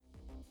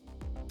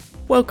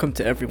Welcome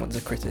to Everyone's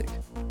a Critic,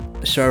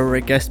 a show where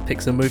a guest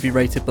picks a movie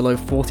rated below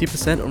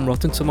 40% on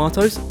Rotten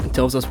Tomatoes and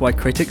tells us why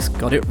critics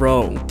got it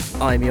wrong.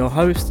 I'm your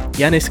host,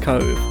 Yanis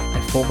Cove,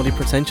 a formerly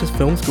pretentious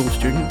film school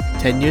student,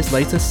 10 years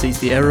later sees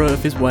the error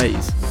of his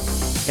ways.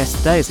 Guest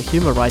today is a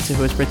humour writer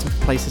who has written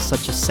for places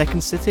such as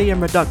Second City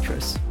and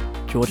Reductress,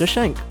 Georgia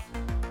Schenk.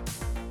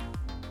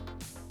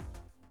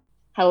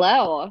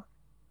 Hello.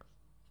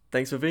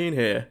 Thanks for being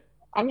here.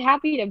 I'm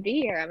happy to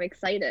be here. I'm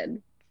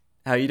excited.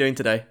 How are you doing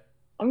today?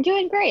 I'm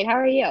doing great. How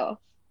are you?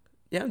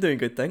 Yeah, I'm doing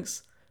good,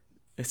 thanks.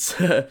 It's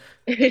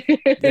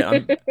it's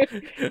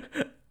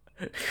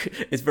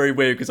very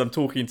weird because I'm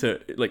talking to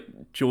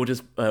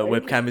George's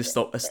webcam has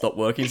stopped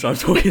working, so I'm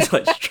talking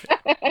to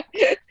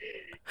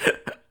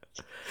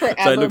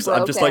Forever so it looks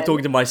broken. I'm just like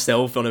talking to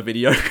myself on a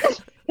video.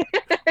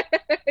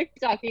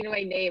 Talking to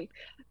my name.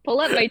 Pull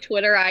up my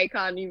Twitter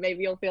icon.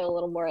 Maybe you'll feel a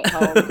little more at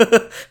home.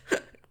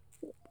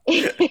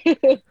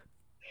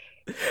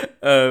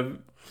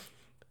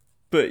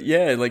 But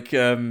yeah,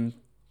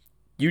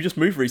 you just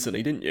moved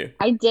recently, didn't you?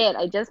 I did.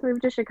 I just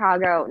moved to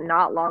Chicago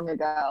not long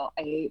ago.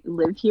 I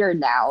live here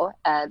now,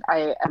 and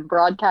I am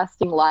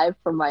broadcasting live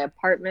from my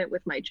apartment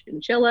with my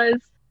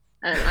chinchillas,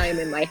 and I am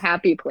in my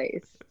happy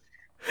place.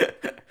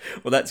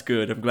 Well, that's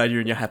good. I'm glad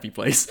you're in your happy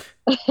place.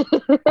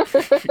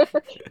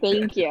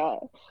 Thank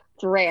you.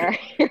 It's rare,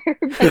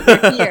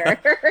 but you're here.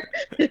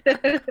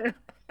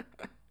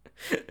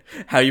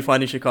 How are you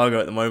finding Chicago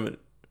at the moment?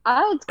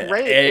 Oh, it's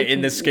great.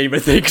 In the scheme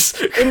of things.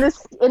 In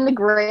the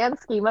grand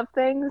scheme of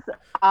things,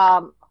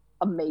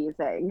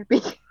 amazing.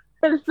 Because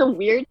it's a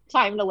weird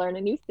time to learn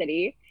a new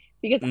city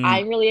because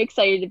I'm really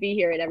excited to be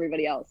here and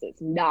everybody else is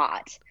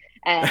not.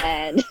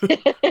 And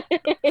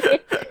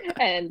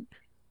and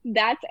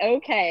that's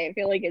okay. I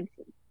feel like it's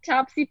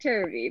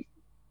topsy-turvy.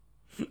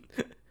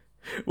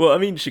 Well, I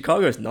mean,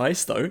 Chicago's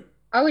nice though.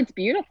 Oh, it's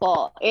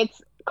beautiful.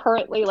 It's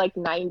currently like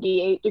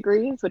 98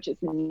 degrees, which is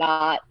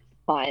not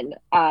fun.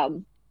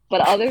 But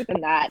other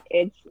than that,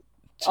 it's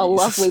a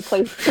lovely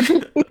place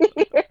to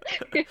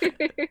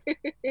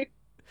be.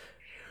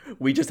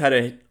 We just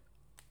had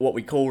what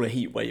we call a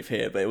heat wave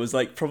here, but it was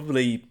like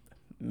probably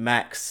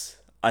max.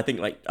 I think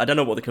I don't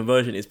know what the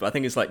conversion is, but I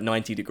think it's like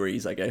 90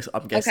 degrees. I guess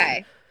I'm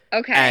guessing.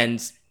 Okay.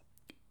 And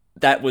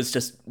that was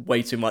just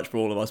way too much for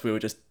all of us. We were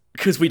just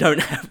because we're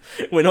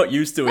not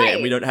used to it,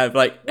 and we don't have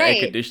air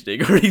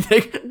conditioning or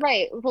anything.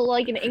 Right. Well,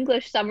 like an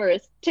English summer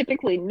is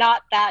typically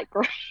not that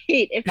great,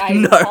 if I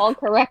recall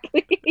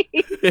correctly.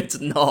 It's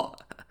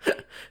not.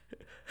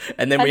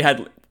 And then we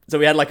had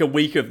like a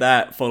week of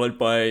that, followed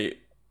by,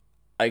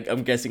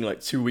 I'm guessing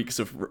 2 weeks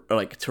of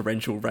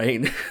torrential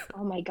rain.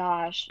 Oh my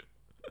gosh.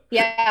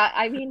 Yeah,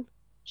 I mean,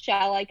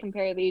 shall I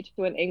compare these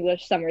to an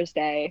English summer's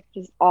day?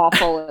 Just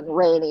awful and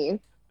rainy.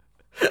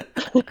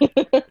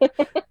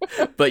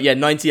 But yeah,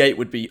 98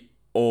 would be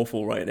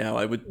awful right now.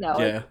 I would not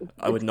want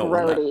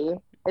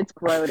that. It's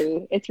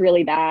grody. It's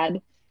really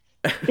bad.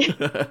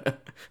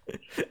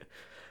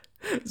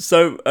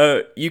 So,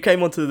 you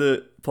came onto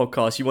the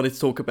podcast. You wanted to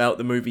talk about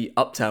the movie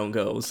Uptown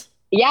Girls.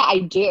 Yeah, I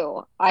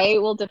do. I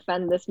will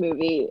defend this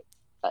movie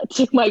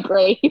to my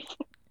grave.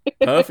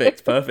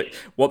 Perfect.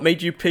 What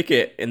made you pick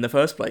it in the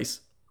first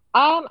place?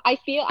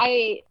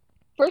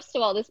 First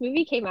of all, this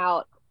movie came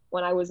out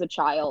when I was a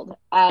child,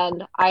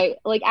 and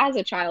as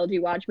a child,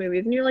 you watch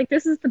movies and you're like,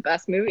 this is the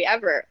best movie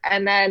ever.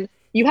 And then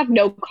you have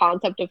no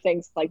concept of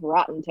things like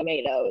Rotten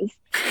Tomatoes.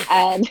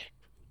 And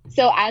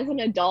so as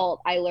an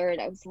adult, I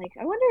was like,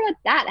 I wonder what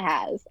that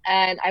has.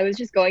 And I was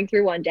just going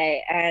through one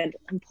day and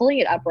I'm pulling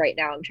it up right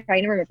now. I'm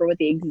trying to remember what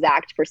the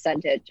exact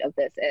percentage of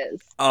this is.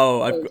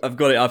 Oh, I've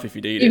got it up if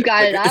you need it. You've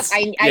got it up?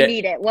 I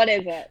need it. What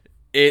is it?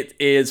 It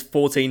is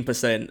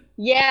 14%.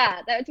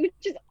 Yeah, which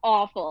is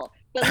awful.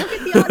 But look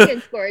at the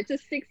audience score. It's a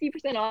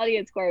 60%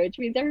 audience score, which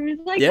means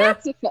everyone's like,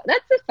 that's a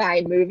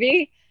fine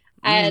movie.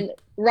 And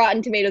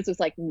Rotten Tomatoes was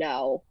like,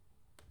 no,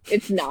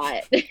 it's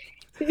not.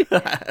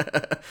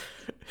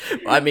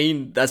 I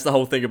mean, that's the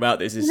whole thing about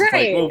this. Is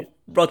right.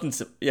 It's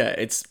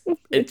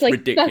like,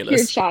 ridiculous.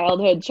 That's your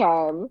childhood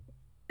charm.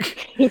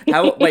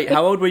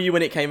 How old were you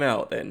when it came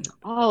out then?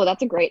 Oh,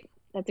 that's a great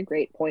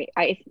point.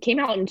 It came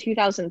out in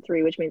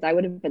 2003, which means I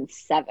would have been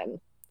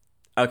 7.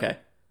 Okay.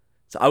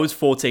 So I was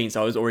 14,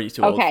 so I was already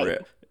too old for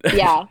it.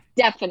 Yeah,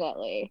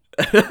 definitely.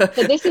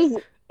 So this is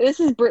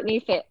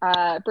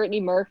Brittany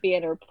Murphy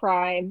in her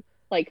prime,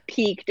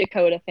 peak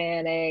Dakota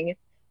Fanning,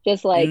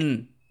 just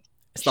it's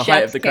the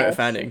height of Dakota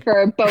Fanning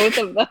for both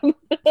of them.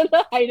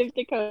 The height of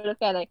Dakota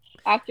Fanning.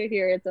 After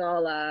here, it's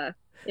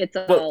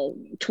all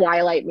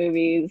Twilight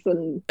movies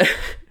and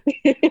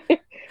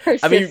her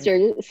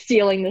sister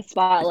stealing the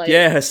spotlight.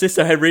 Yeah, her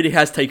sister really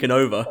has taken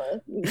over.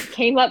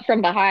 Came up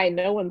from behind.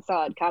 No one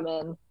saw it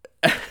coming.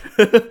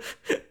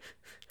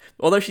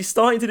 Although she's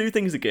starting to do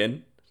things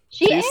again.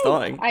 She is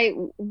starting.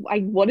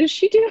 What is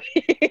she doing?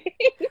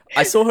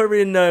 I saw her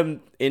in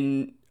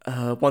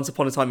Once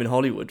Upon a Time in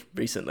Hollywood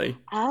recently.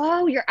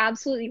 Oh, you're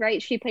absolutely right.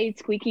 She played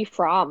Squeaky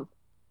Fromm.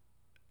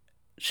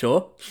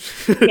 Sure.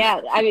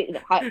 Yeah, I mean,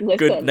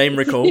 Good listen, name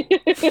recall.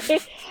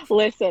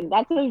 listen,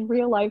 that's a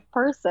real life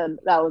person.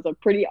 That was a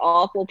pretty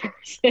awful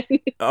person.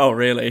 Oh,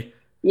 really?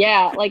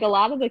 Yeah, like a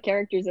lot of the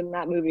characters in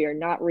that movie are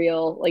not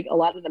real. Like a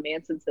lot of the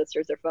Manson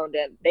sisters are phoned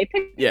in. They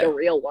picked a Yeah.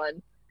 real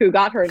one who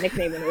got her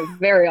nickname in a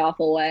very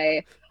awful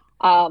way.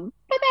 But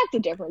that's a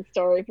different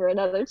story for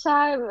another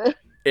time.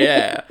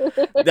 Yeah.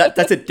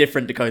 That's a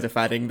different Dakota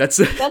Fanning. That's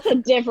That's a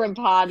different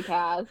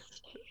podcast.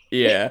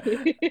 yeah.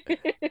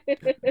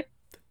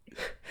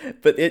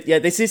 But yeah,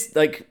 this is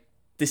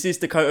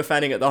Dakota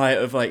Fanning at the height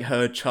of like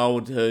her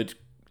childhood,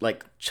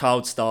 like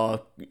child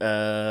star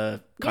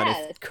kind of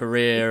Yes,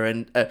 career,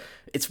 and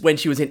it's when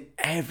she was in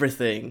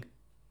everything.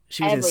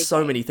 She was in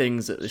so everything. many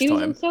things at this She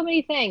was in time, so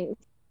many things.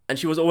 and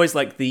she was always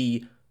like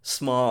the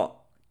smart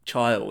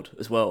child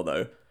as well,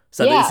 though.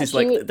 So this Yeah, is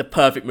like the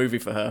perfect movie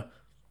for her.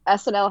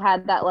 SNL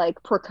had that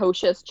like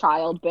precocious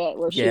child bit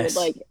where she would Yes.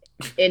 like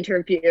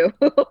interview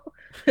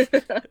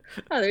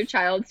other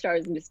child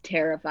stars and just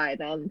terrify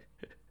them.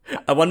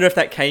 I wonder if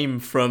that came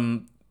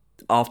from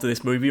after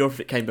this movie or if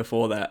it came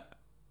before that.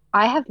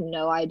 I have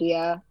no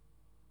idea.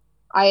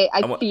 I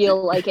I want,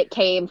 feel like it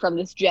came from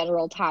this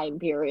general time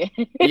period.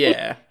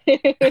 yeah.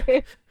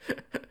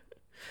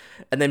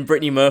 And then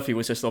Brittany Murphy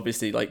was just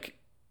obviously like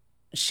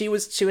she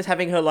was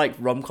having her like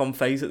rom-com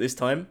phase at this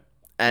time.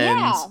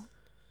 And Yeah,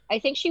 I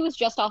think she was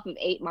just off of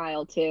 8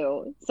 Mile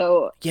too.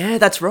 So yeah,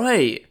 that's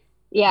right.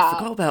 I yeah,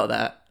 forgot about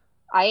that.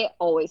 I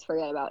always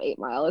forget about 8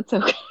 Mile. It's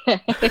okay.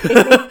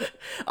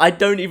 I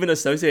don't even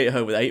associate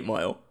her with 8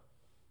 Mile.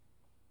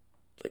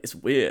 Like, it's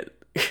weird.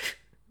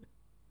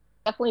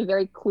 Definitely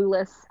very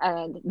clueless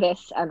and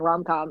this and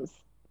rom-coms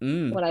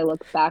Mm. when I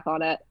look back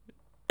on it.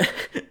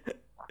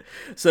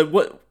 So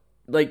what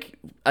like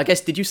I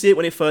guess did you see it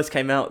when it first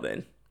came out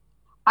then?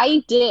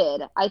 I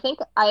did. I think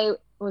I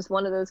was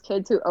one of those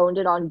kids who owned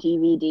it on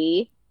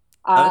DVD.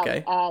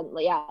 Okay. And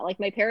yeah, like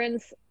my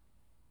parents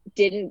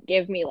didn't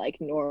give me like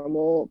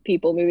normal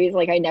people movies.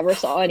 Like I never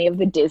saw any of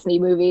the Disney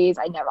movies.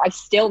 I've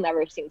still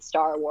never seen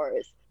Star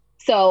Wars.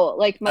 So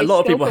like A my lot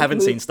of people scope of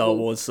haven't seen movies, Star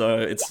Wars, so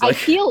it's I like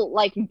feel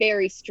like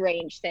very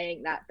strange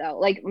saying that though.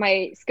 Like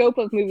my scope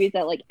of movies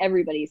that like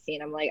everybody's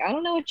seen, I'm like, I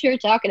don't know what you're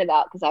talking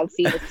about because I've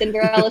seen the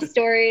Cinderella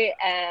story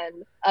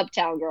and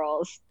Uptown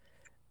Girls.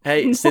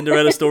 hey,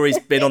 Cinderella Story's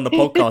been on the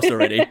podcast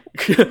already.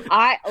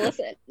 I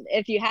listen,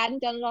 if you hadn't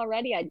done it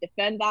already, I'd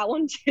defend that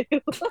one too.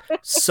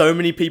 So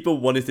many people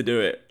wanted to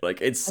do it.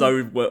 Like it's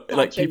so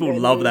like Such a people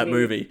good love that movie.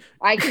 movie.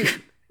 I can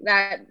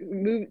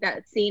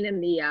that scene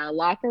in the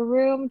locker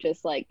room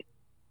just like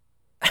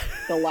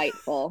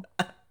delightful.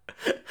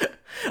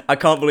 I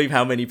can't believe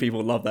how many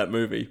people love that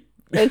movie.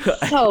 It's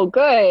so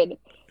good.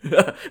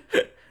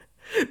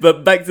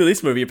 But back to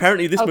this movie.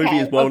 Apparently, this movie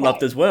is Okay, well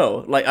loved okay. as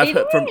well. Like I've It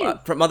heard is.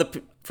 from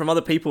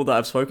other people that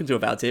I've spoken to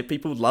about it.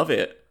 People love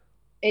it.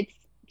 It's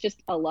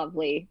just a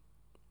lovely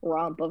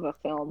romp of a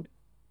film.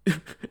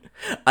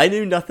 I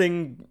knew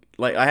nothing.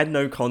 Like I had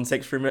no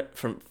context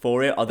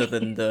for it other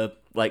than the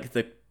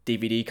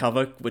DVD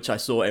cover, which I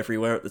saw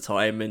everywhere at the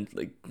time, and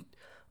like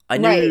I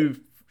Right, knew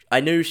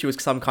I knew she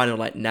was some kind of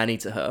like nanny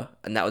to her,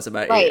 and that was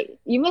about right. it.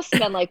 You must have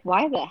been like,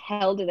 why the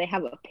hell do they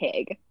have a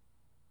pig?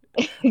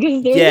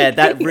 Because there's a Yeah,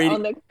 that pig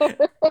on really. the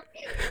cover.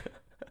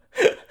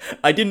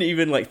 I didn't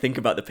even like think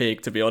about the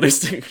pig, to be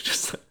honest.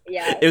 Just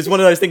Yeah, it was one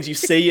of those things you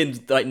see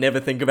and like never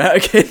think about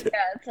again. yeah.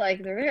 It's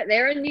like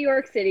they're in New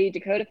York City.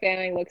 Dakota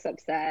Fanning looks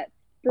upset.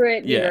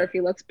 Brittany Yeah,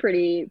 Murphy looks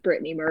pretty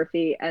Brittany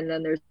Murphy, and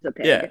then there's the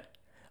yeah. pig.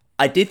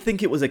 I did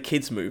think it was a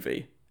kids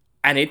movie,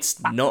 and it's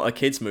not a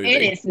kids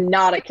It movie. is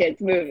not a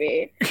kids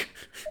movie.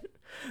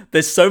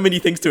 There's so many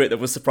things to it that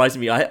was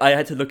surprising me. I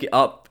had to look it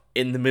up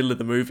in the middle of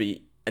the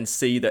movie and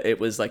see that it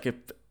was like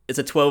it's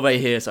a 12A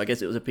here, so I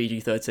guess it was a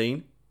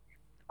PG-13.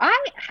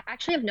 I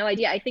actually have no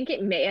idea. I think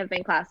it may have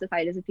been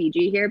classified as a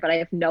PG here, but I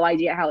have no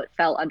idea how it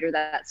fell under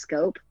that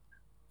scope.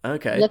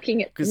 Okay,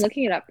 because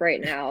Looking it up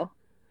right now.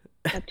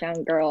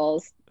 Uptown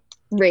Girls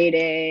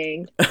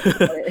rating.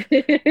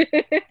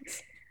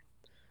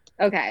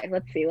 Okay,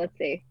 let's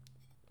see.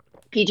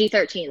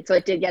 PG-13. So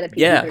it did get a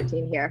yeah,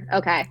 PG-13 here.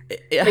 Okay.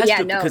 it But has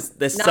yeah, to no, because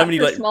there's so not many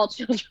for like, small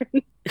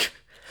children.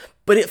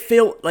 but it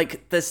feel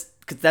like there's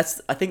cause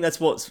that's I think that's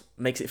what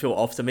makes it feel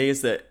off to me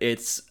is that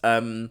it's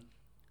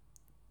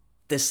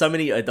there's so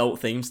many adult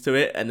themes to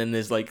it, and then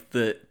there's like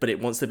but it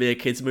wants to be a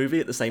kids movie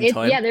at the same It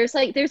time. yeah, there's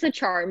a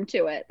charm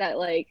to it that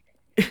like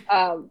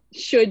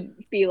should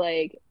be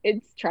like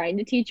it's trying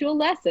to teach you a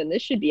lesson.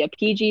 This should be a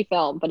PG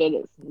film, but it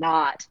is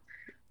not.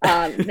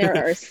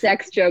 There are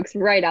sex jokes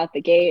right out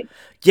the gate.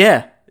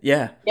 Yeah,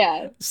 yeah.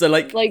 Yeah, So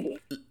like like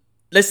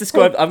let's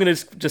describe. I'm gonna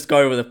just go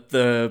over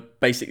the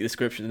basic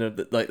description of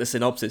like the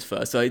synopsis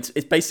first. So it's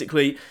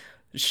basically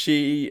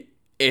she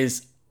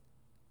is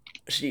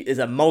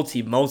a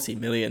multi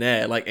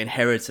millionaire, like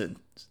inherited,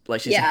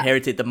 like she's yeah,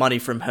 inherited the money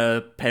from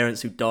her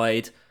parents who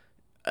died,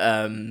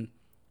 um,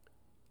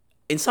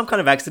 in some kind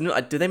of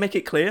accident. Do they make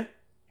it clear?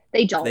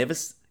 they Do they don't. ever?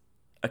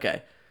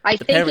 Okay, I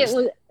the think it parents.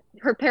 was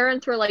her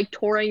parents were like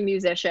touring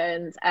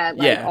musicians and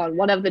like Yeah, on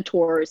one of the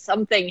tours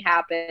something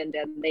happened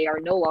and they are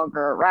no longer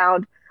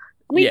around.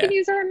 We Yeah. can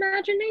use our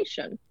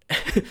imagination.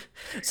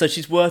 So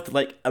she's worth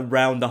like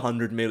around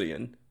 100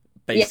 million,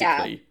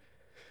 Yeah. basically.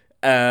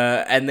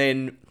 And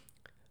then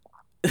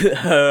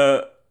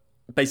her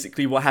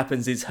basically what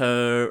happens is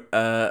her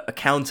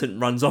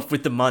accountant runs off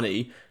with the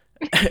money.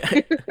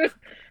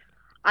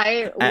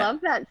 I Uh,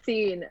 love that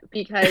scene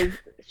because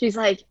she's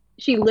like,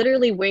 she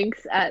literally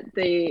winks at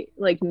the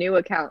like new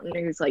accountant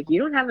who's like, "You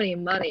don't have any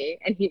money,"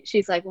 and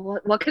she's like, "Well,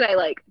 what can I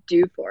like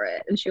do for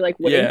it?" And she like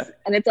yeah. winks,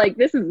 and it's like,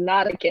 this is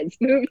not a kids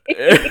movie.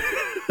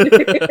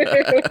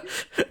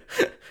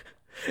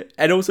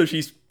 And also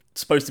she's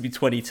supposed to be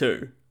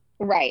 22.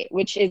 Right,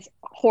 which is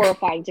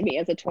horrifying to me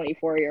as a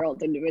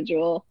 24-year-old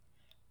individual.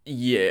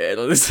 Yeah,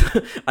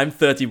 I'm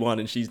 31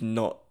 and she's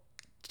not.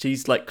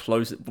 She's like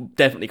close,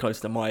 definitely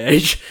closer to my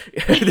age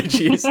than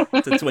she is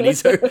to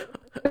 22.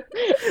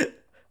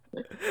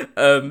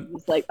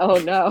 It's like, oh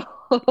no.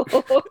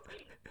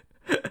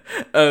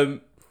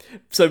 Um,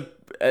 so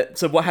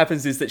what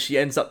happens is that she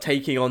ends up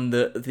taking on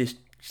this.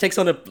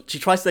 She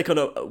tries to take on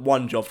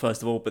one job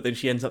first of all, but then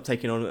she ends up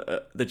taking on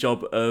the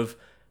job of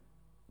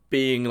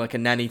being like a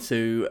nanny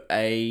to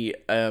a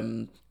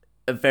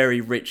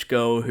very rich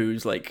girl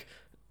who's like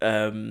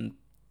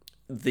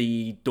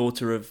the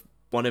daughter of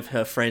one of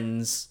her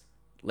friends'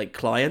 like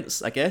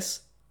clients, I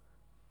guess.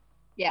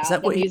 Yeah, Is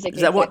that the what? music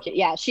Is that what? executive.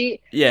 Yeah, so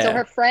Yeah,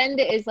 her friend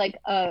is like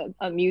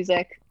a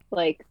music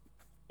like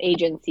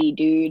agency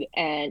dude,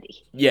 and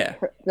yeah.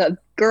 the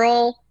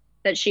girl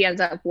that she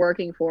ends up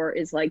working for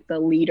is like the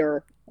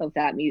leader of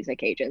that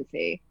music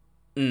agency,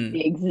 Mm,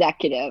 the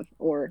executive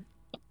or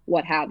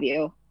what have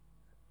you.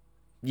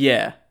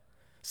 yeah.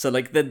 So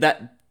like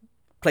that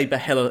played by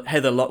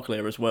Heather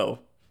Locklear as well,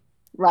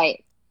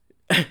 Right.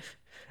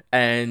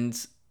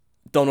 and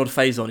Donald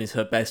Faison is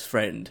her best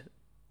friend,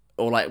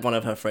 or like one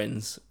of her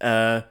friends,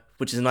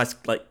 which is a nice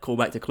like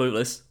callback to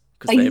Clueless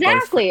because they're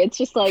both. Exactly. It's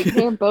just like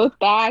they're both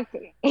back.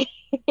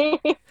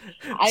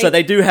 So I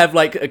they do have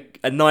like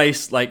a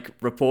nice like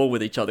rapport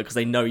with each other because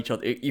they know each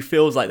other. It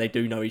feels like they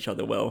do know each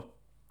other well.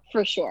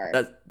 For sure.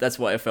 That's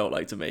what it felt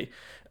like to me.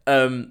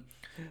 Um,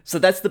 so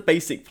that's the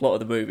basic plot of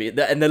the movie,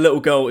 and the little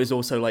girl is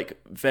also like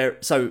very.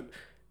 So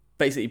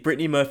basically,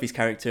 Brittany Murphy's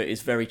character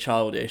is very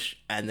childish,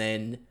 and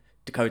then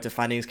Dakota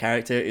Fanning's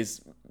character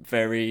is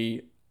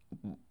very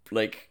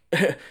like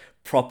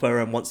proper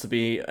and wants to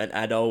be an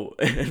adult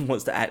and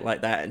wants to act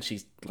like that, and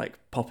she's like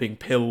popping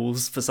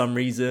pills for some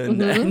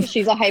reason, and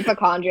She's a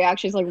hypochondriac.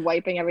 She's like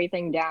wiping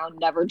everything down,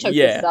 never took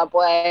the yeah.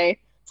 subway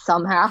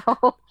somehow.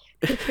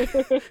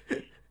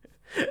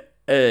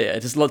 Yeah,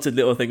 just lots of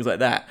little things like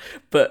that.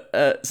 But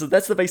so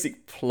that's the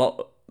basic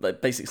plot,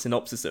 like basic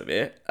synopsis of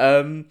it.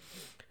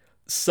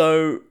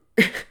 So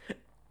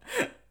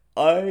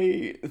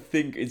I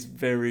think it's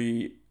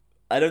very.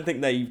 I don't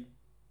think they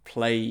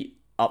play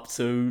up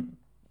to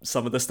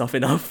some of the stuff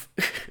enough.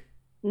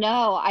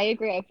 No, I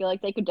agree. I feel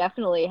like they could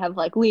definitely have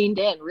like leaned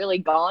in, really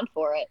gone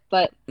for it.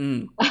 But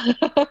Mm,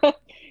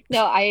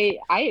 no, I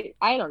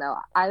don't know.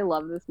 I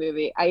love this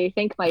movie. I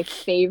think my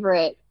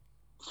favorite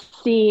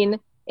scene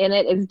in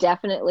it is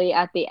definitely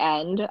at the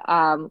end,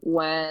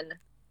 when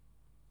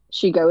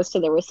she goes to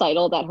the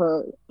recital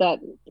that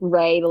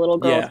Ray, the little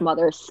girl's yeah.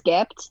 mother,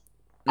 skipped,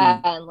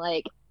 Mm, and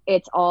like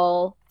it's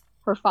all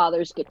her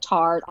father's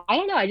guitar. I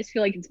don't know. I just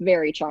feel like it's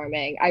very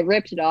charming. I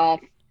ripped it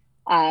off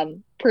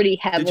pretty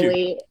did you?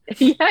 heavily.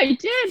 Yeah, I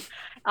did.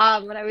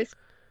 When I was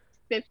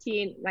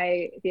 15,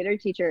 my theater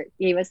teacher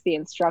gave us the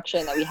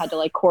instruction that we had to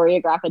like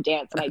choreograph a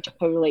dance, and I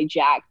totally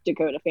jacked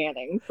Dakota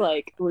Fanning's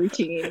like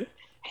routine.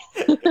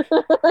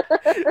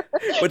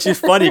 Which is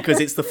funny because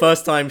it's the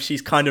first time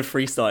she's kind of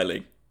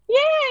freestyling. Yeah,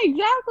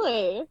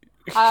 exactly.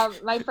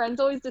 My friends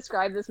always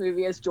describe this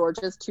movie as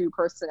George's two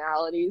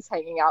personalities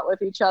hanging out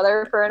with each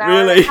other for an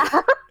hour and a Really?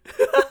 half.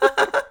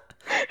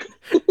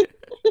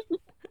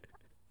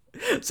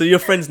 So your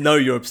friends know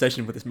your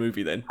obsession with this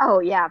movie then? Oh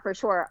yeah, for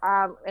sure.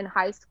 In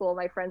high school,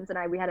 my friends and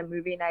I, we had a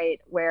movie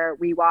night where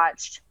we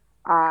watched,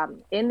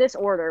 in this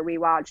order, we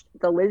watched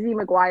the Lizzie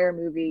McGuire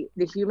movie,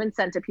 The Human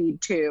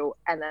Centipede 2,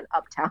 and then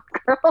Uptown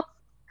Girl,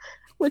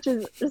 which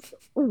is just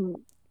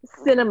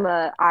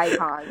cinema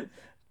icons.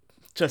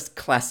 Just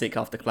classic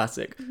after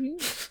classic.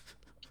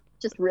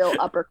 Just real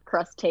upper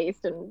crust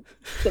taste and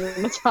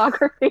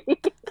cinematography.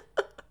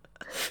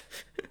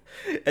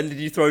 And did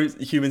you throw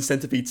Human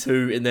Centipede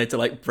 2 in there to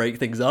like break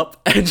things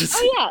up and just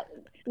Oh yeah.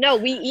 No,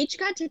 we each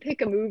got to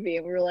pick a movie,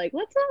 and we were like,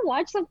 let's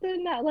watch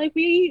something that like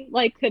we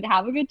like could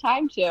have a good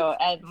time to.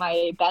 And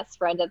my best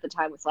friend at the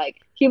time was like,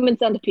 Human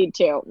Centipede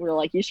 2. We were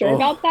like, you sure oh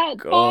about that,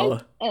 bud?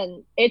 god.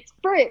 And it's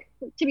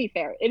to be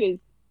fair, it is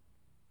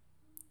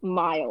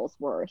miles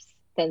worse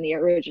than the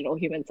original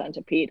Human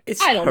Centipede.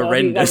 It's I don't know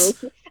if you've horrendous.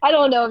 ever I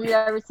don't know if you've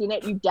ever seen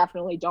it. You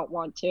definitely don't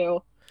want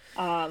to.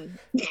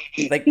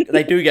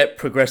 They do get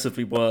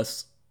progressively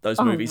worse, those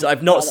Oh movies. my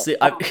I've not God. seen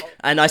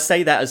and I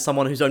say that as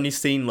someone who's only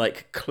seen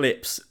like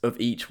clips of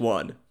each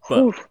one,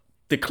 but Oof.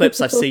 the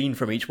clips I've seen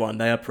from each one,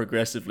 they are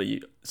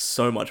progressively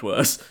so much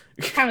worse.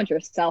 Count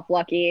yourself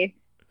lucky.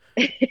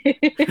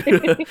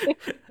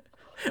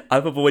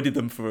 I've avoided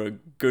them for a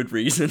good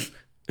reason.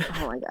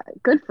 Oh my God.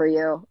 Good for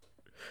you.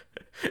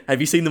 Have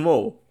you seen them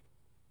all?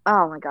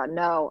 Oh my God,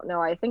 no,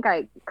 no. I think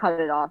I cut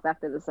it off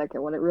after the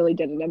second one. It really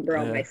did a number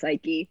on Uh, my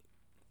psyche.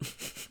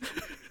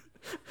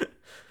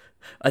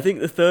 I think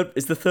the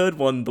third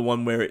one the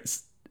one where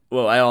it's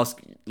well. I ask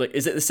like,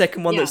 is it the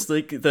second one Yeah. that's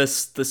like the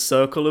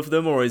circle of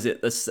them, or is it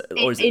or is it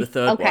the It's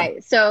third one? okay.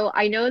 So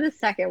I know the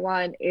second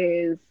one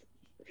is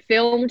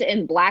filmed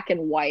in black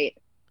and white,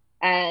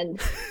 and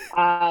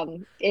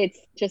it's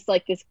just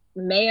like this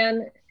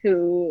man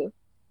who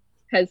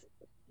has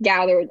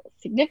gathered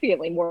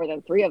significantly more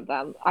than three of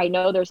them. I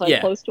know there's like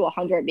Yeah, close to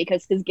 100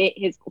 because his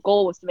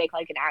goal was to make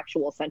like an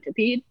actual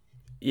centipede.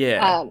 yeah.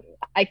 Um,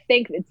 I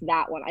think it's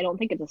that one. I don't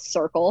think it's a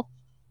circle,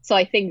 so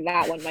I think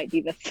that one might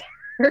be the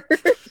third.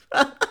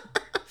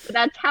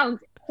 That sounds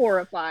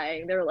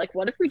horrifying. They were like,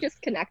 what if we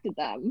just connected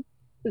them?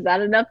 Is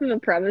that enough of a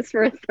premise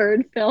for a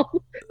third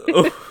film?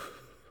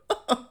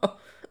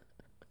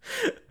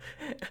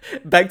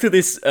 Back to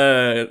this.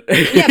 Yeah,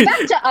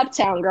 back to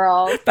Uptown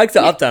Girls. Back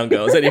to Uptown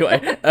Girls.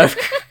 Anyway.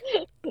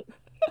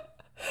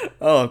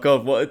 Oh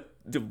god, what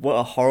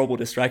a horrible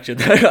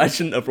distraction. I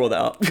shouldn't have brought that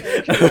up.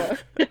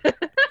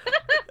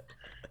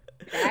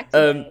 Back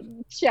to um,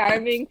 the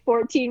charming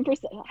 14%.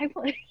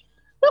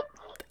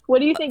 What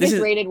do you think this is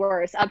is rated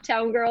worse,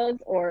 Uptown Girls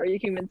or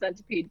Human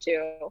Centipede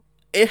 2?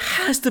 it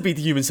has to be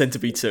the Human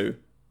Centipede 2.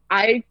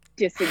 I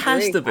disagree.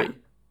 Has to be.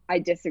 I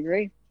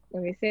disagree.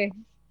 Let me see.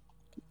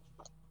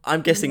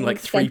 I'm guessing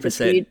like 3%.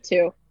 Centipede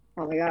 2.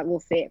 Oh my God, we'll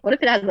see. What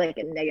if it has like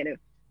a negative?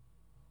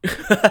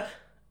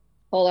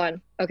 Hold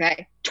on.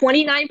 Okay.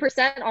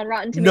 29% on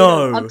Rotten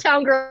Tomatoes. No.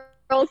 Uptown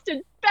Girls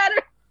did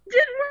better.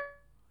 Did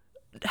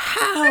worse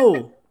How?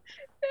 than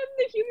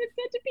the Human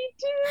Centipede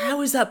 2.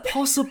 How is that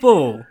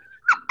possible?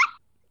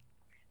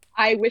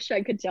 I wish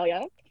I could tell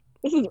you.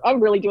 I'm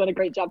really doing a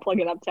great job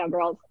plugging Uptown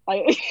Girls.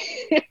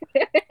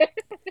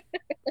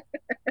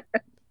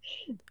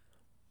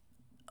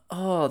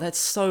 Oh,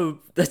 that's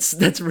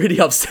really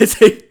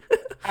upsetting.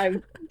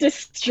 I'm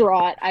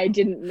distraught. I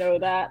didn't know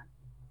that.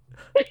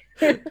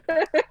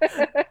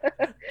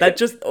 That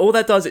just all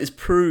that does is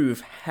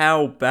prove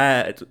how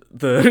bad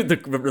the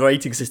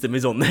rating system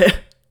is on there.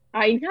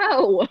 I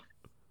know.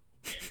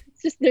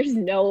 It's just there's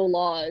no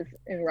laws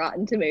in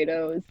Rotten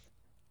Tomatoes.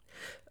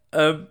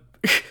 Um,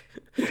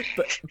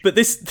 but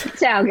this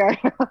Uptown Girls.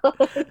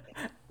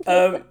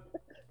 um,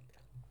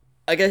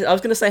 I guess I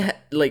was gonna say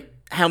like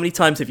how many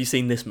times have you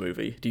seen this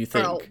movie? Do you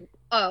think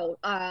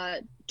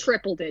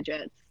Triple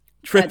digits.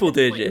 triple At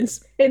this digits?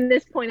 point in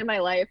this point in my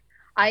life,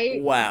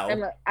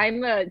 Wow.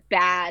 I'm a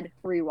bad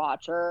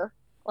rewatcher.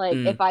 Like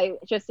Mm. if I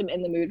just am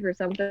in the mood for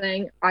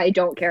something, I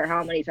don't care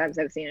how many times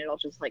I've seen it. I'll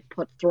just like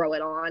throw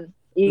it on,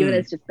 even if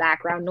it's just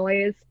background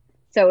noise.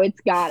 So it's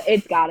got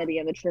to be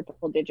in the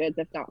triple digits,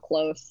 if not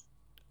close.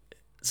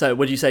 So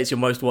would you say it's your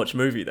most watched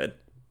movie then?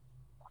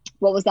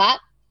 What was that?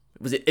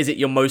 Is it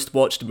your most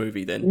watched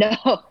movie then?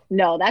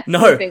 No, that's No.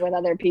 Sleeping with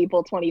Other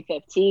People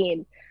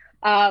 2015.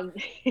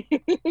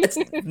 It's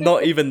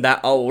not even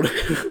that old.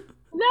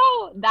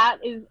 No, that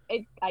is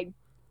it.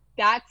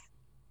 That's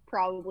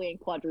probably in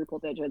quadruple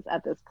digits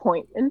at this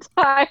point in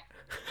time.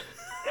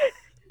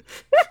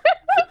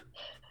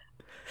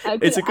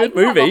 It's a good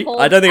movie.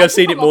 I don't think I've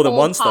seen it more than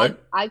once though.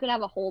 I could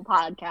have a whole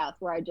podcast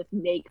where I just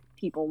make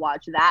people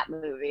watch that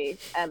movie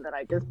and then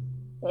I just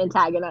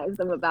antagonize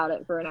them about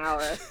it for an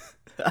hour.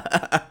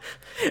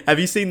 Have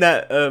you seen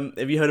that?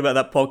 Have you heard about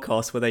that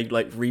podcast where they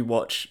like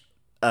rewatch?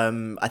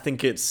 I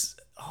think it's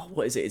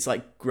what is it? It's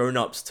like Grown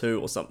Ups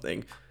 2 or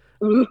something,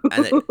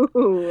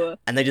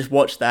 and they just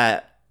watch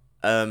that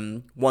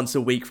once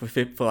a week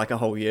for like a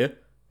whole year.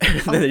 And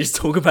then they just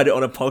talk about it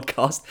on a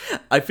podcast.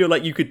 I feel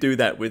like you could do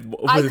that with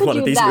one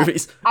of these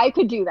movies. I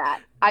could do that.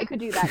 I could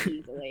do that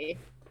easily.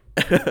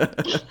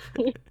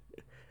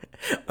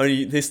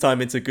 Only this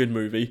time it's a good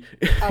movie.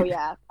 Oh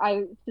yeah,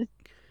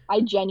 I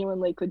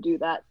genuinely could do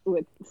that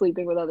with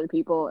Sleeping with Other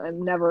People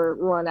and never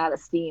run out of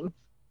steam.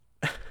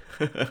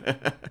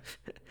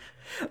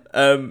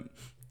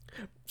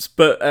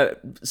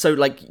 But so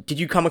like, did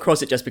you come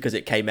across it just because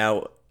it came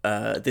out?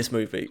 This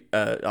movie,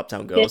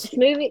 Uptown Girls. This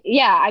movie,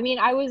 yeah. I mean,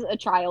 I was a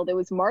child. It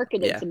was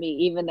marketed Yeah. to me,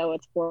 even though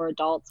it's for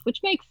adults,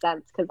 which makes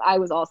sense because I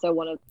was also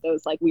one of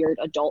those like weird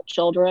adult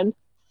children.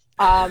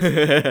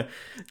 So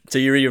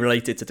you're really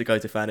related to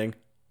Dakota Fanning.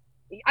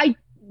 I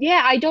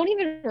don't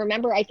even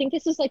remember. I think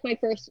this was like my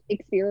first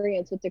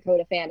experience with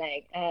Dakota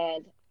Fanning,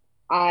 and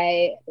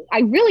I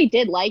really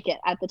did like it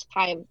at the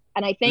time.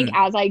 And I think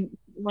I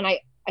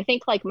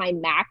think like my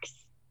max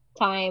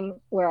time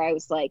where I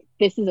was like,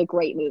 this is a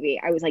great movie,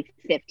 I was like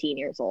 15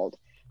 years old.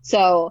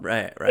 So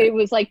Right. it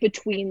was like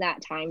between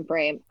that time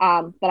frame.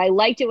 But I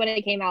liked it when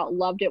it came out,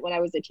 loved it when I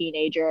was a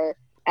teenager,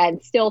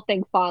 and still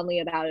think fondly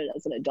about it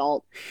as an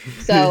adult.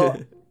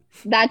 So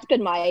that's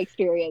been my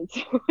experience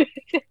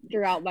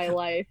throughout my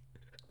life.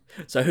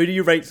 So who do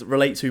you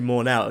relate to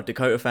more now,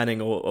 Dakota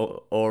Fanning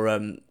or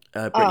Brittany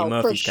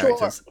Murphy's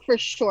characters? For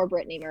sure,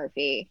 Brittany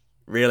Murphy.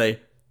 Really?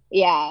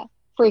 Yeah,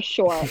 for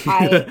sure.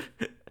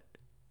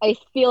 I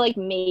feel like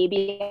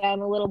maybe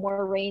I'm a little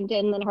more reined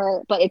in than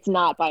her, but it's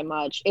not by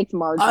much. It's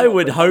I marginal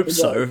would hope percentages.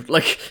 so.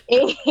 Like,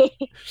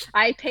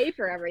 I pay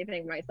for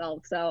everything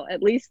myself, so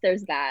at least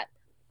there's that.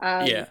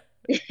 Um, yeah.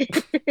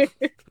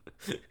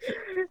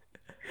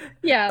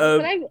 yeah,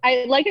 but Um,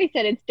 I like I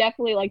said, it's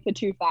definitely like the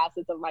two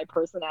facets of my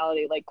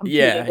personality like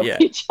competing yeah, with yeah.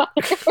 each other.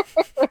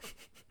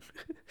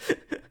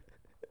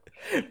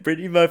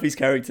 Brittany Murphy's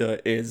character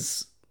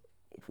is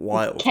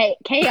wild.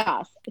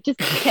 Chaos, just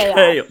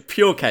chaos.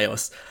 Pure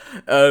chaos.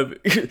 Um,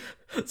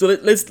 so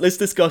let's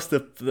discuss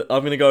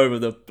I'm gonna go over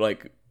the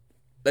like.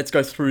 Let's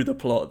go through the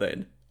plot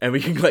then, and we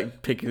can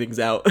like pick things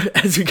out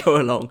as we go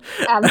along.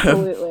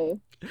 Um,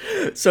 Absolutely.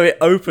 so it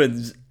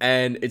opens,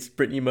 and it's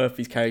Brittany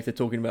Murphy's character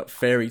talking about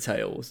fairy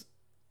tales,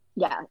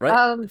 Yeah.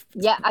 right?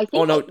 Yeah, I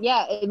Oh think no,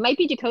 yeah, it might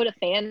be Dakota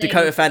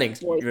Dakota Fanning's Fanning's.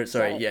 voice.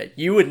 Sorry, yeah,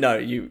 you would know.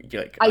 You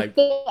like I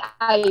think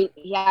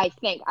I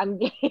think I'm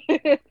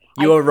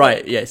you I are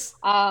right. think Yes.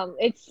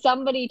 it's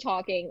somebody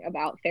talking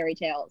about fairy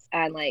tales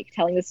and like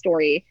telling the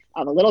story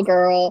of a little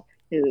girl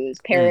whose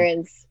Mm.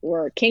 parents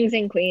were kings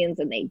and queens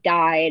and they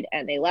died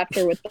and they left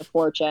her with the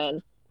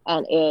fortune,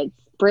 and it's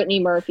Brittany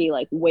Murphy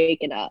like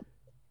waking up,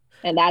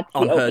 and that's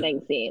On the her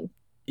opening scene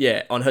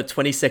on her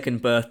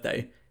 22nd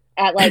birthday.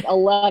 at like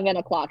 11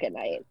 o'clock at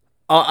night.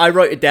 I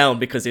wrote it down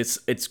because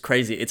it's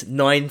crazy. It's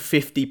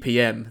 9:50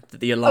 p.m. that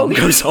the alarm Oh,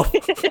 goes off.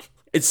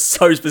 It's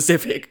so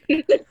specific.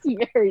 it's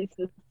very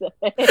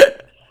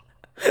specific.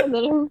 And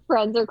then her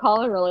friends are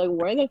calling her like,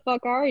 "Where the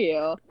fuck are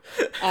you?"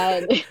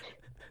 And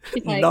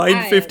she's like,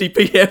 "I 9:50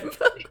 p.m. am."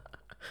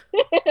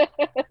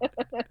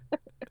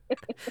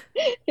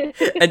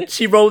 and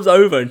she rolls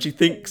over and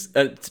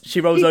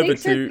she rolls She over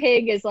thinks her to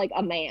pig is like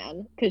a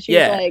man because she's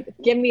yeah. like,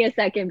 "Give me a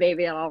second,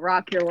 baby, and I'll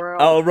rock your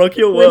world." I'll rock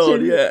your Which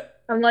world. is, Yeah.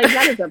 I'm like,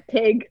 that is a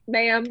pig,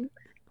 ma'am.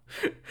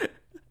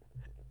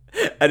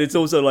 And it's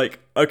also like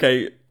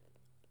okay,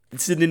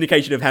 it's an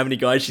indication of how many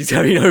guys she's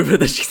having over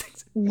that she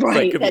thinks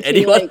like Right. could be That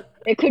she anyone. like,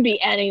 it could be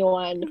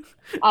anyone.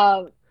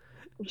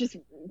 Just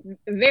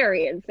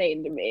very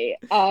insane to me.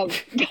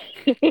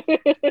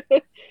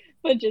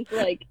 But just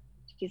like,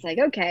 she's like,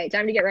 okay,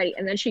 time to get ready.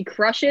 And then she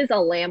crushes a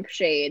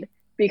lampshade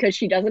because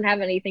she doesn't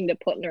have anything to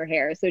put in her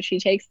hair. So she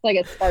takes like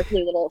a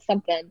sparkly little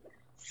something,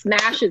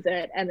 smashes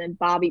it, and then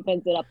bobby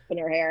pins it up in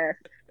her hair.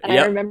 And I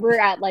Yep. remember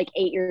at like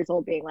 8 years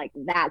old being like,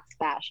 that's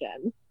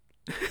fashion.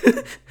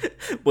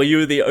 Well, you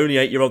were the only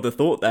 8-year-old that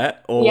thought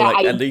that, or Yeah,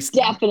 like at I least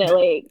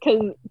definitely,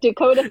 because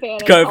Dakota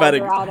Fanning Dakota called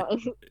Fanning. her out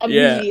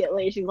Yeah.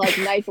 immediately. She's like,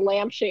 nice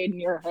lampshade in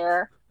your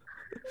hair.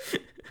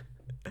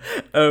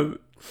 Um,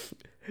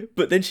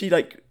 but then she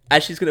like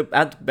as she's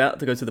about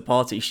to go to the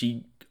party,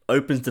 she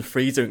opens the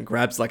freezer and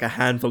grabs like a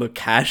handful of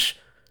cash.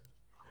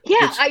 Yeah,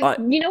 Which I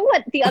you know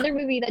what? The other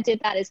movie that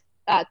did that is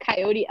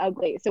Coyote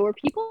Ugly. So were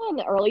people in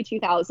the early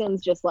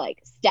 2000s just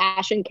like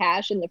stashing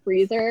cash in the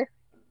freezer?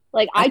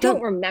 Like, I I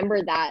don't don't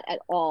remember that at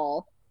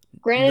all.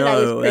 Granted, I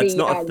was know. pretty That's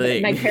not a young, but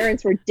my thing.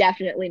 parents were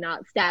definitely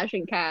not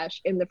stashing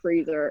cash in the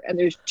freezer. And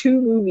there's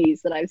two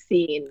movies that I've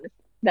seen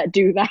that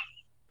do that.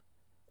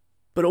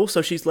 But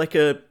also, she's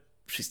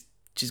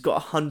got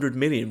 100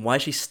 million. Why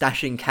is she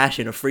stashing cash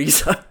in a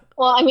freezer?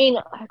 Well, I mean,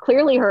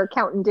 clearly her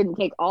accountant didn't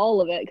take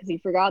all of it because he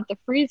forgot the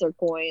freezer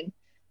coin.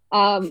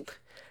 Um,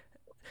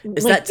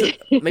 Is like,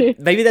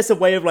 maybe that's a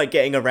way of like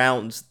getting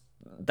around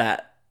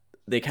that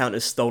the account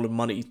has stolen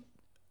money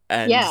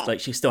and yeah. like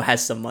she still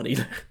has some money.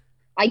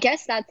 I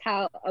guess that's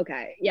how.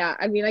 Okay, yeah.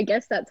 I mean, I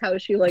guess that's how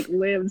she like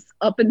lives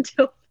up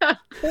until that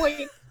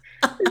point.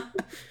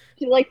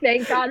 She's like,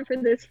 thank God for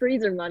this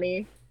freezer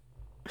money.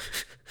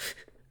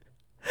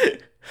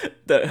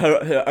 That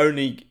her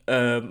only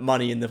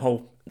money in the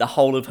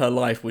whole of her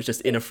life was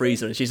just in a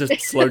freezer, and she's just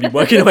slowly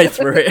working her way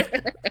through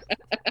it.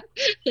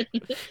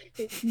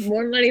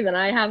 More money than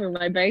I have in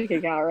my bank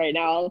account right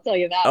now. I'll tell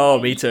you that. Oh,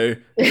 much. me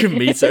too.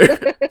 Me too.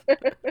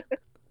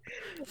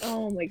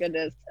 Oh my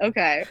goodness.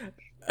 Okay.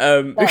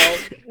 Um,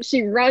 So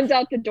she runs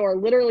out the door,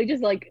 literally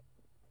just like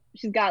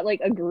she's got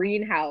like a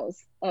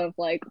greenhouse of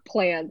like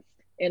plants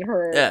in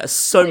her yeah,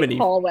 so like, many.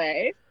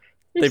 hallway.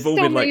 There's They've all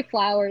so been many like,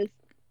 flowers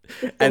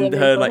just and delivered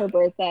her for like, her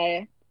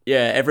birthday.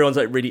 yeah, everyone's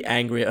like really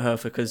angry at her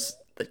because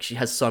like she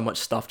has so much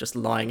stuff just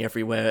lying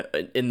everywhere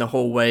in the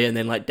hallway, and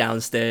then like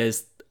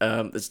downstairs,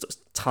 there's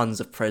just tons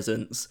of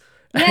presents.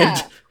 Yeah,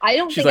 And I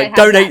don't she's think like, I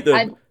have donate that.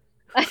 them.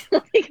 I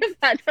don't think I've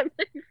had that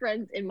many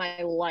friends in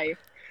my life.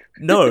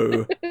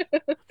 No,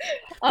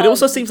 but it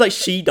also seems like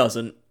she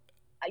doesn't,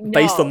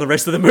 based on the No,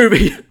 rest of the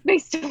movie.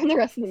 based on the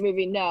rest of the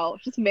movie, no,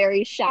 just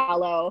very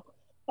shallow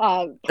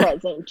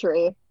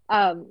presentry.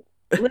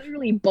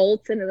 Literally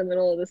bolts into the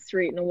middle of the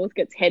street and almost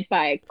gets hit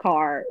by a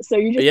car. So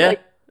you just Yeah,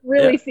 like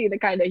really yeah. see the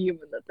kind of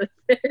human that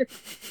this is.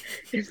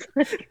 It's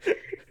like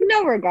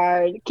no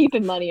regard,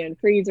 keeping money in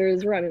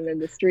freezers, running in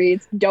the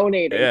streets,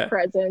 donating Yeah.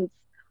 presents.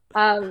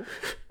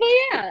 But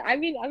yeah, I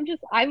mean,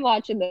 I'm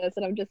watching this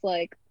and I'm just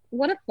like,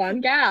 what a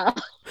fun gal.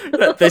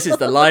 This is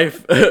the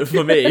life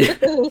for me.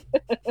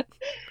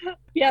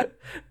 Yep.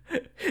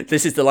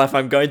 This is the life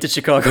I'm going to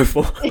Chicago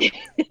for.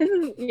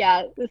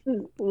 Yeah, this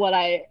is what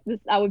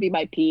that would be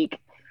my peak.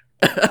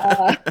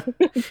 Uh,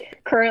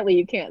 currently,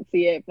 you can't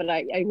see it, but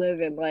I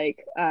live in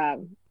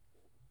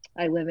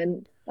I live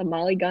in a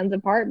Molly Gunn's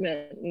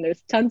apartment, and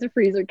there's tons of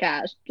freezer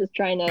cash. Just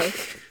trying to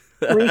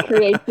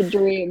recreate the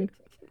dream.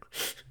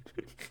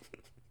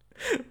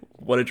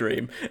 What a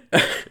dream.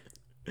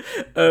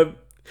 um,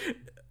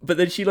 but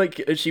then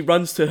she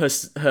runs to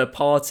her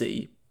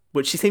party,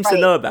 which she seems to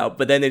Right. know about,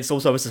 but then it's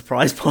also a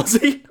surprise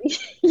party.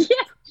 Yeah.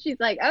 She's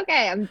like,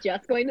 okay, I'm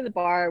just going to the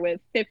bar with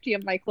 50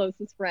 of my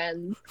closest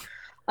friends.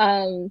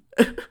 Um,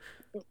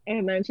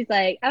 and then she's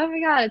like, oh my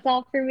God, it's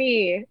all for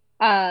me.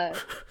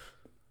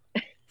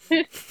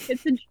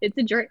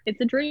 It's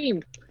a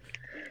dream.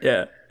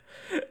 Yeah,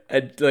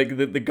 and like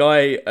the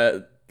guy,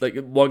 like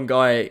one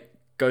guy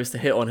goes to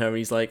hit on her, and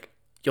he's like,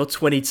 "You're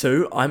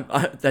 22.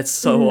 That's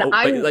so old.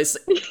 Like, I'm I'm,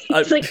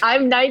 it's like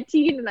I'm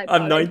 19 and I I'm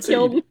thought I 19.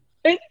 killed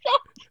myself.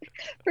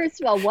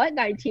 First of all, what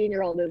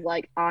 19-year-old is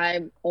like,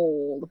 I'm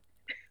old?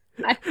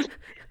 I,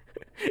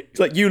 It's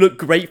like you look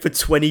great for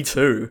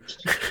 22."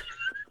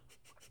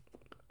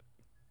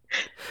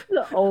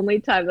 the only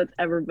time that's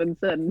ever been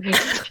said.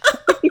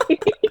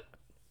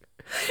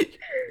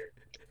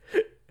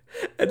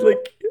 And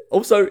like,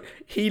 also,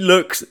 he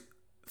looks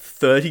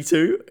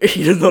 32.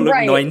 He does not look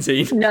Right.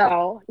 19.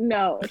 No,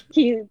 no.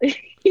 He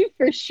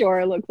for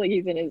sure looks like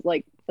he's in his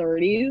like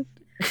 30s.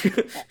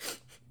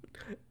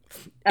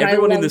 And I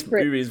Everyone in love this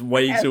movie is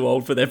way too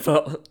old for their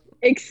part.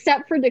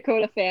 except for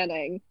Dakota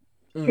Fanning,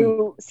 Mm.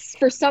 who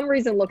for some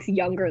reason looks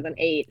younger than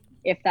 8,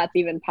 if that's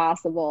even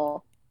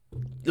possible.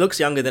 Looks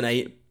younger than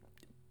 8.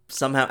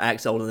 Somehow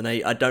acts older than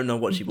 8. I don't know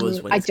what she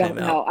was when I this came don't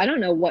know. out. I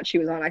don't know what she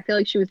was on. I feel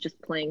like she was just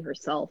playing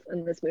herself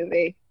in this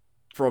movie.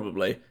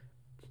 Probably.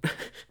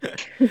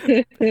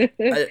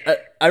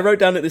 I wrote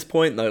down at this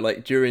point though,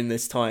 like during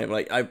this time,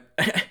 like I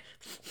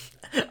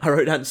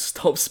wrote down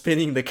stop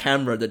spinning the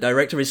camera. The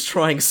director is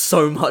trying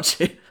so much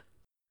here.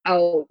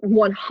 Oh,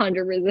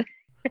 100%.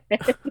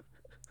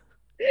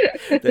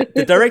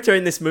 The director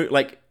in this movie,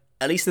 like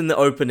at least in the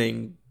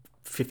opening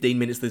 15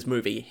 minutes of this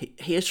movie,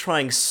 he is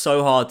trying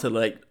so hard to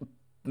like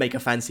make a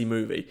fancy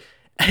movie.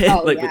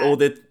 Oh, Like with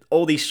yeah.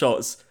 all these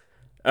shots.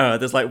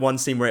 There's like one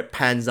scene where it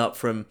pans up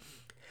from,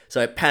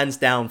 so it pans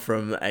down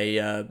from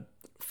a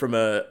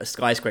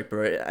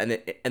skyscraper, and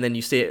then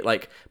you see it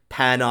like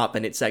pan up,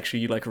 and it's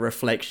actually like a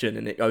reflection,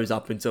 and it goes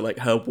up into like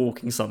her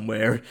walking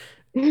somewhere,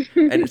 and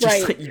it's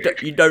just Right.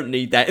 like you don't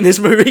need that in this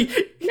movie.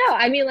 No,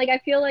 I mean, like, I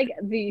feel like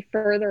the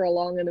further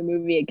along in the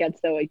movie it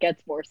gets, though, it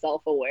gets more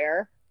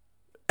self-aware.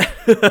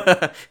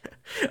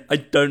 I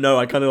don't know.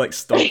 I kind of like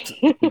stopped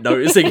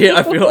noticing it.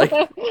 I feel like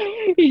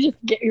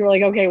You're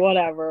like, okay,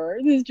 whatever.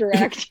 This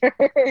director,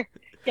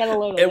 get a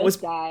load of it this was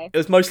guy. it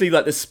was mostly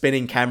like the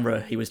spinning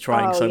camera he was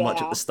trying Oh so much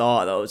at the yeah.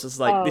 start that I was just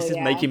like, Oh this is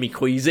yeah. making me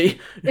queasy.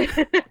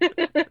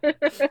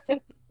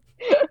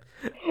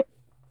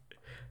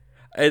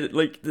 And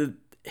like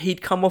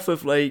he'd come off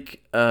of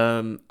like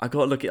I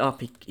gotta look it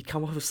up. He'd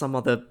come off of some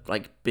other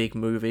like big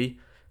movie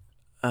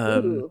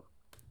um Ooh,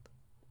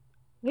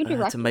 who to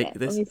directed make it? Let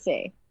this. me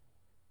see.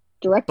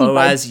 Directed by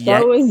Boaz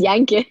Yank. Boaz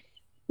Yankin.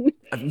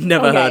 I've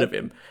never heard Okay. of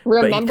him,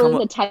 but he'd Remember come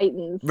the up.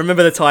 Titans.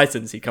 Remember the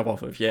Titans? He'd come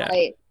off of, yeah.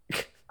 Right.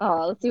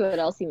 Oh, let's see what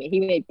else he made. He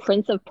made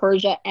Prince of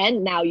Persia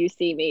and Now You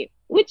See Me,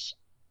 which,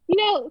 you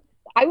know,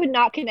 I would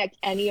not connect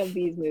any of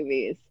these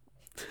movies.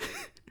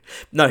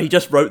 No, he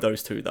just wrote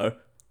those two though.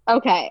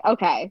 Okay,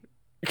 okay,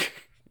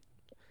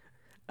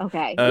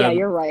 okay. Yeah, Um,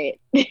 you're right.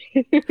 he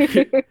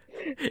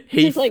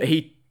Just like,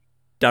 he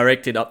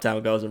directed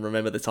Uptown Girls and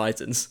Remember the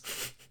Titans.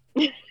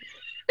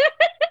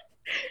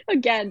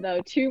 again,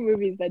 though, two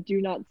movies that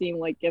do not seem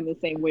like in the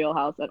same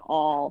wheelhouse at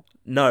all.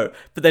 No,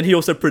 but then he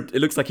also it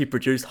looks like he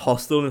produced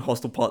Hostel and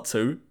Hostel Part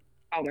 2,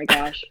 Oh my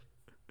gosh.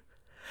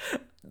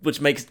 which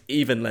makes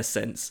even less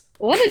sense.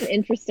 What an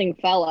interesting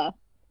fella.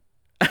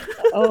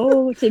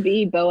 Oh, to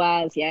be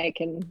Boaz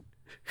Yankin.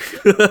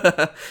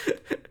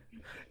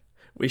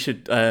 We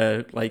should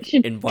like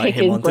Should invite pick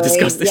him his on brain. to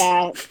discuss this.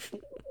 Yeah.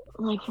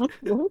 Like,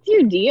 what's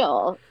your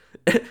deal?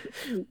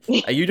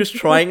 Are you just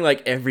trying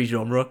like every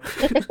genre?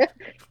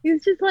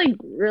 He's just like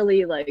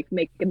really like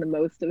making the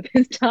most of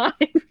his time.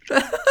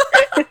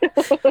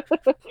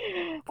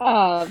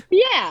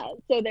 Yeah,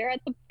 so they're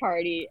at the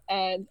party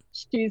and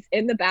she's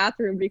in the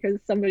bathroom because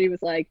somebody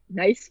was like,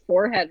 nice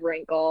forehead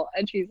wrinkle,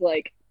 and she's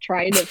like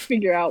trying to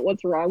figure out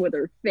what's wrong with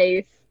her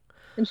face,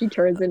 and she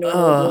turns into an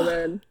old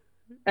woman.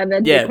 And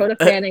then Yeah, Dakota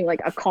Fanning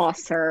like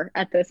accosts her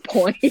at this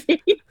point.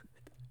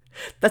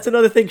 that's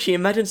another thing. She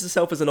imagines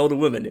herself as an older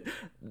woman.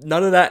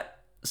 None of that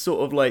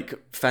sort of like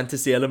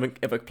fantasy element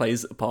ever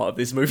plays a part of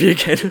this movie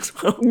again as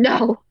well.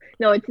 No,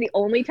 no, it's the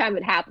only time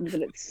it happens,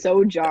 and it's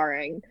so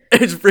jarring.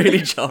 It's really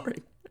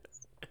jarring.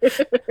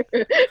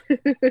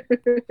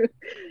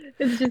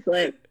 It's just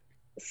like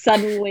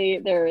suddenly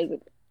there is.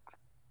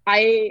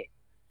 I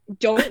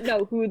don't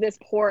know who this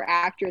poor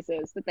actress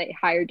is that they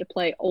hired to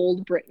play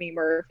old Brittany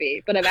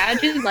Murphy, but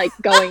imagine like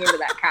going into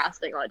that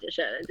casting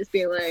audition and just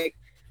being like,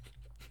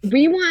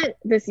 we want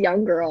this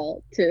young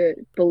girl to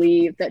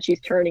believe that she's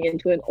turning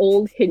into an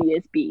old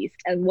hideous beast,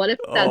 and what if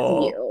that's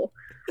Oh. you?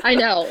 I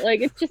know,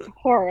 like, it's just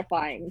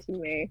horrifying to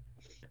me.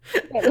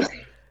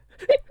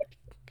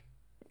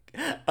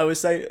 I was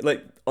saying,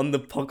 like, on the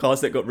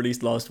podcast that got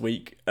released last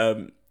week,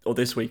 or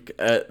this week,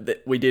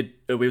 that we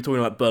were talking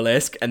about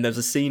burlesque, and there's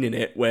a scene in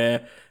it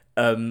where,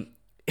 um,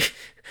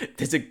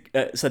 there's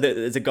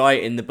a guy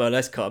in the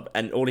burlesque club,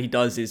 and all he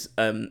does is,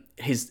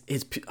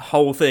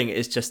 whole thing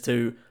is just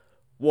to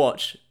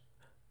watch,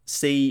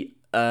 see,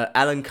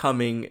 Alan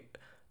Cumming,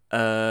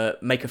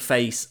 make a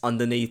face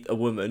underneath a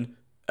woman.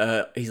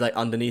 He's like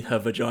underneath her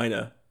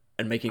vagina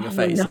and making a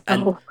face,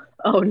 no.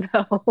 Oh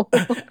no.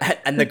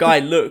 and the guy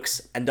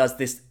looks and does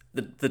this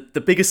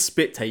the biggest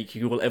spit take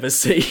you will ever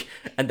see,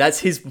 and that's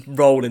his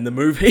role in the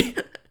movie.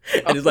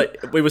 And it's like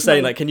we were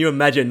saying, like, can you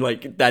imagine,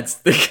 like, that's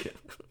the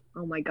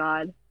Oh my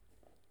god.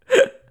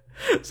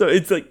 so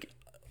it's like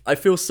I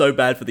feel so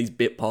bad for these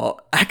bit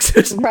part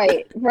actors.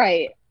 Right.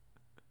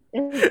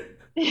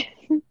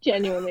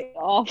 Genuinely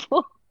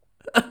awful.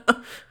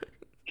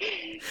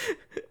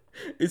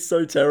 It's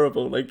so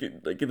terrible, like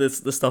this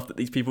the stuff that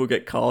these people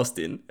get cast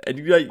in, and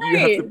you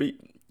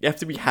have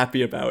to be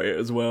happy about it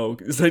as well.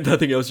 There's like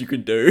nothing else you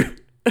can do.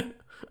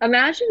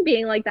 Imagine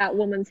being like that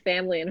woman's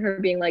family and her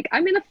being like,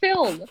 I'm in a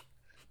film.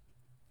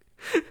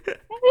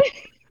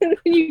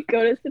 You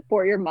go to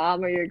support your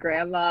mom or your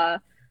grandma.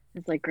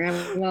 It's like,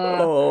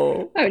 Grandma,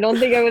 Oh, I don't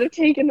think I would have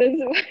taken this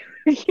away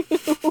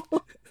from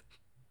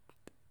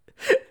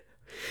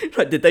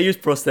like, did they use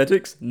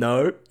prosthetics?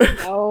 No.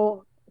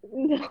 you.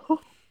 No.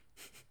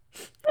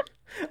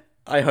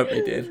 I hope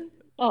they did.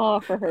 Oh,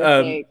 for her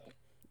Um, sake.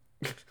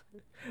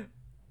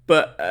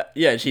 But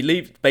yeah, she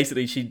leaves.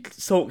 Basically, she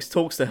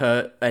talks to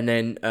her, and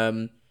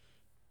then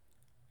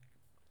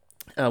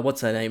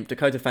what's her name?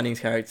 Dakota Fanning's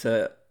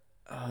character.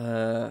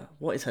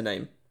 What is her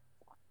name?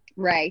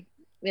 Ray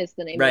is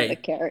the name Ray.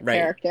 of the Ray.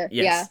 character.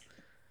 Yes. Yeah.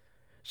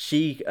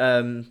 She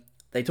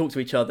they talk to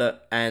each other,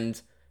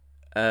 and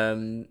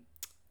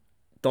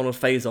Donald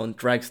Faison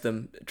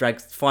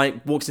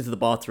walks into the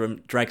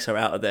bathroom, drags her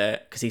out of there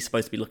because he's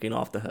supposed to be looking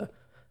after her.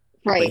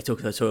 But he Right.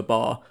 took her to a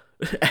bar,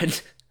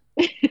 and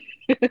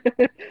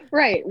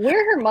Right.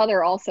 Where her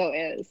mother also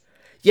is.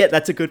 yeah,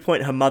 that's a good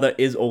point. Her mother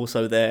is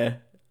also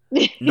there,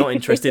 not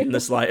interested in the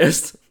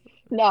slightest.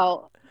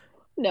 No,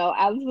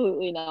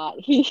 absolutely not.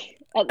 He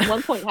at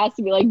one point has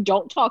to be like,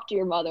 "Don't talk to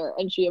your mother,"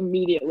 and she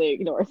immediately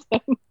ignores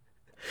him.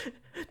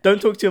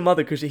 Don't talk to your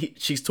mother because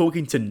she's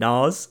talking to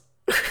Nas.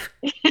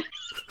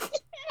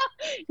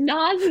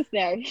 Nas is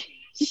there.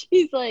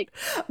 She's like,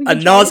 "We've A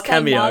been trying Nas to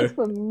find cameo. Nas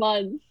for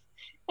months."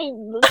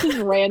 And this is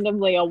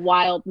randomly a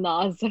wild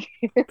Nas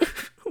appears.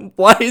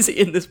 Why is he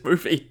in this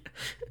movie?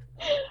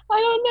 I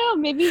don't know.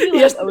 Maybe he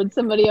has- owed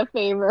somebody a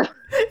favor.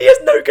 He has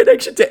no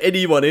connection to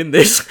anyone in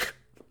this.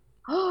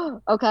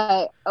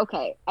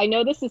 Okay. I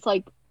know this is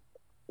like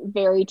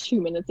very 2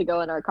 minutes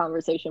ago in our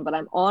conversation, but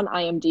I'm on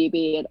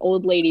IMDb. An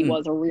old lady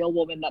was a real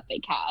woman that they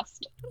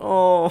cast.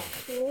 Oh,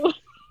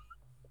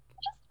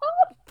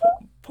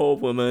 poor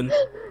woman.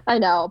 I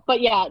know,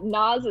 but yeah,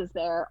 Nas is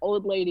there.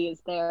 Old lady is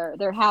there.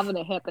 They're having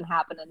a hip and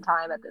happening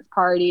time at this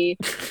party.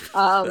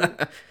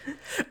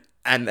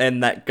 And then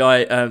that guy,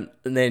 and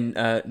then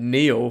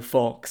Neil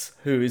Fox,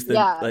 who is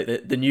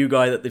the new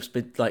guy that they've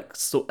been like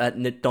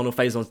Donald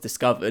Faison's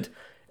discovered.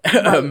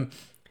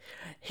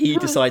 He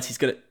decides he's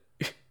gonna.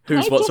 Who's Can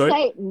I what? just Sorry,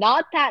 say,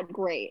 not that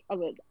great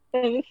of a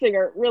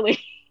singer, really.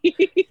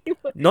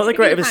 not that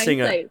great of a In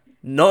singer. hindsight.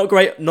 Not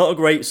a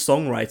great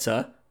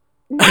songwriter.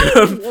 Not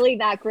even really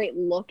that great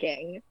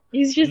looking.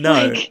 He's just No.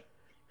 like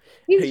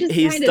He's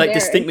kinda like there.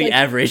 distinctly It's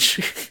like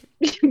average,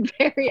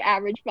 very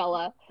average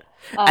fella.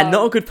 and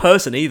not a good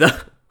person either.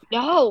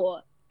 No,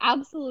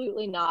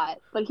 absolutely not.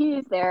 But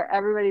he's there.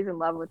 Everybody's in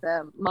love with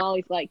him.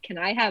 Molly's like, "Can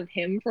I have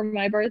him for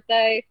my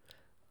birthday?"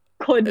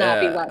 Could not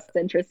be less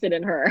interested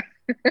in her.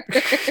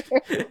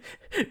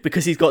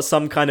 Because he's got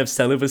some kind of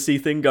celibacy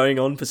thing going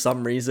on for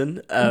some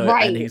reason,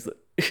 Right. and he's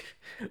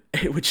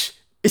which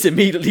is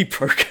immediately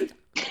broken.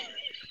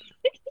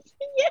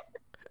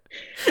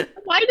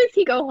 Why does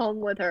he go home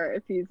with her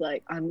if he's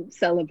like, "I'm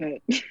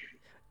celibate"?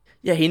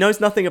 Yeah, he knows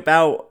nothing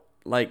about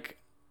like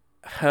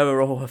her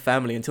or her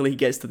family until he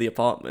gets to the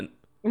apartment.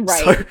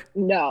 Right. So,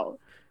 No.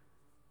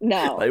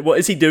 like, what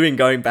is he doing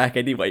going back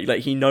anyway?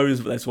 Like, he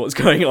knows that's what's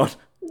going on.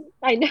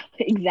 I know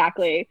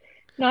exactly.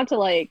 Not to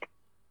like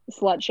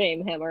slut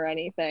shame him or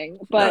anything,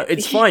 No, but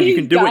it's fine. You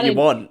can do what you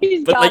want,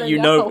 he's but like gotta you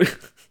know.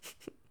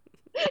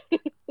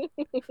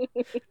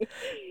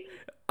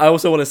 I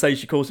also want to say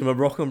she calls him a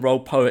rock and roll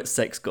poet,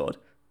 sex god.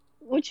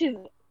 Which is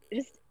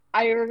just,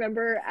 I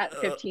remember at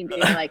 15 being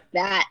like,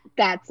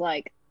 that's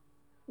like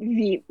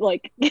the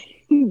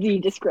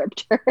the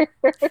descriptor.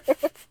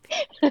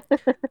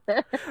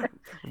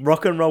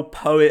 Rock and roll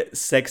poet,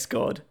 sex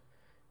god.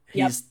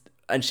 Yep.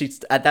 And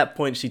she's at that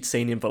point she'd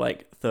seen him for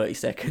like 30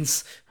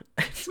 seconds.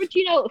 Which,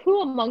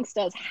 who amongst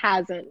us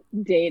hasn't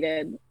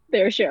dated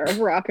their share of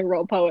rock and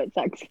roll poet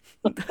sex?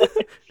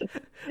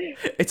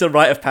 It's a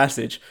rite of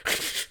passage.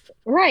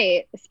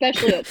 Right,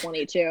 especially at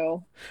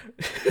 22.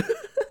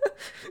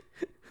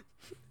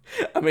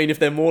 I mean, if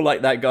they're more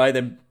like that guy,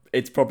 then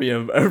it's probably a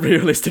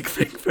realistic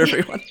thing for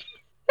everyone.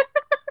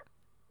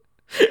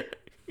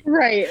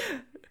 Right.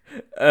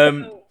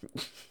 Um,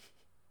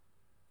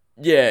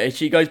 yeah,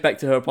 she goes back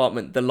to her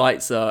apartment. The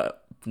lights are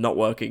not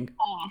working.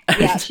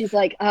 Yeah, she's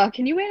like,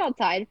 can you wait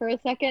outside for a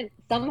second?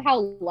 Somehow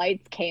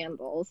lights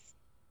candles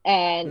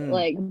and Mm.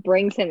 like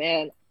brings him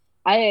in.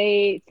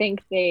 I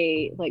think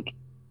they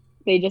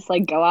just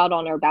like go out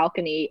on her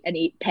balcony and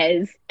eat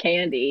Pez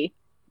candy.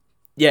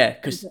 Yeah,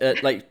 because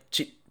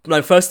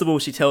no. First of all,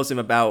 she tells him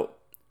about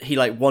he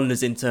like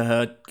wanders into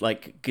her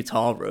like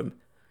guitar room,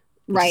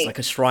 which is Right, like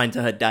a shrine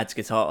to her dad's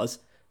guitars.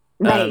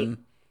 right. Um,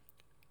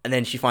 and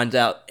then he finds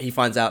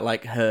out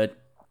like her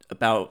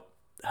about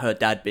her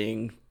dad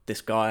being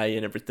this guy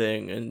and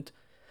everything, and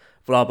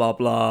blah blah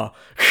blah.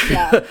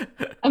 Yeah.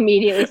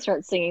 Immediately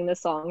starts singing the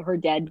song her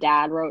dead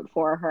dad wrote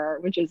for her,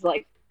 which is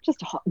like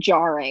just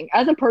jarring.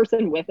 As a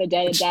person with a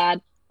dead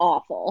dad,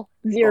 awful.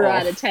 Zero Oh,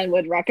 out of 10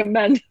 would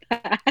recommend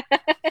that.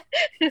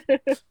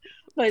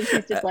 But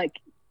she's just like,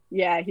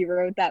 yeah, he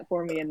wrote that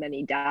for me and then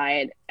he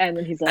died. And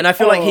then he's and like, I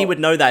feel like he oh, would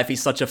know that if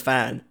he's such a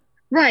fan.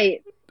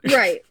 right,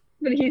 right.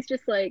 But he's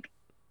just like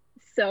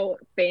so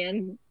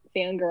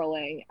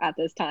fangirling at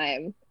this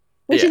time,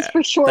 which is Yeah,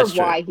 for sure that's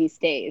true. why he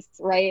stays,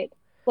 right?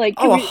 Like,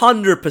 Oh, can we,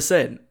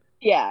 100%.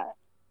 yeah.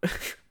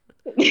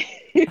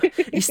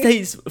 He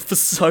stays for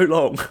so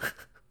long.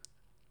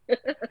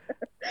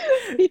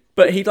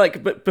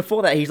 But but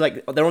before that, he's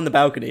like, they're on the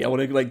balcony. I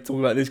want to like talk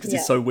about this because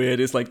it's Yeah. so weird.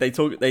 It's like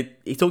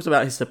he talks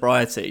about his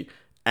sobriety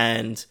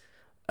and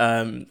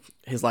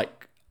his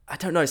like, I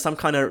don't know, some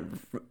kind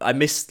of, I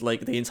missed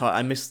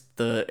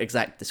the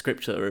exact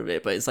description of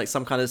it, but it's like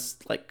some kind of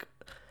like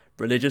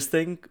religious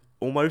thing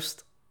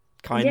almost,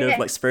 kind of Yeah,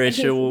 like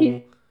he's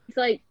spiritual.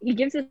 like he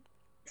gives this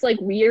like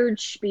weird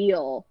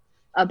spiel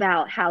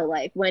about how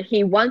like when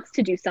he wants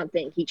to do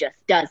something, he just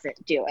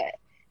doesn't do it.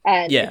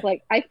 And Yeah, it's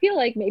like I feel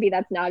like maybe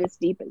that's not as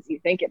deep as you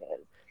think it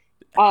is.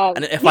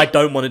 and if I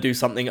don't want to do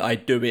something, I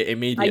do it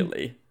I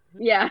immediately.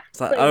 yeah,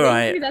 It's it's like, like all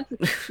maybe right.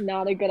 that's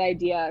not a good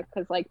idea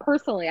because like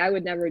personally, I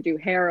would never do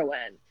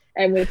heroin.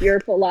 And with your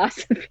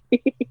philosophy,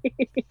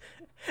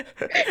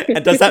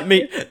 And does that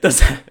mean does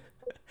that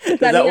does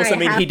does that that mean I also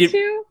mean he have did?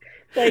 to?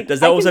 Like Does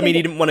that I can also mean think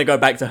he didn't want to go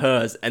back to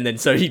hers, and then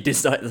so he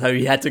decided, so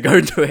he had to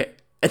go do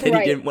it, and then he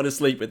right. didn't want to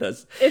sleep with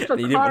us, If a and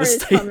he didn't want car to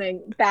is stay.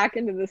 coming back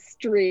into the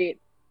street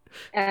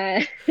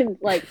and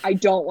like I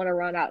don't want to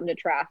run out into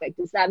traffic.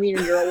 Does that mean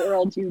in your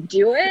world you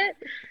do it?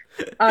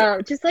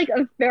 Just like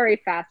a very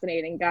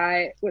fascinating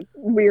guy with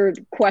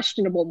weird,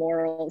 questionable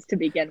morals to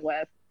begin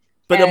with,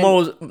 But the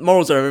and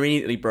morals are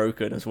immediately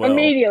broken as well.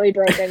 immediately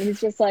broken. He's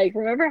just like,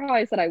 remember how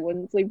I said I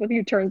wouldn't sleep with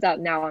you? Turns out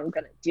now I'm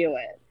gonna do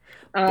it.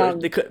 But Um,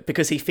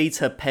 because he feeds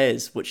her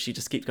pears, which she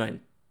just keeps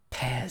going,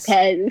 pears,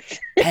 Pez.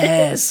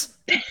 pears,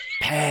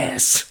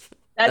 pears.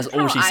 That's That's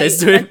all how she I. says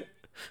to him.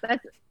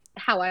 That's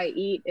how I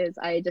eat. Is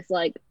I just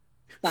like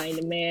find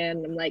a man.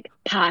 And I'm like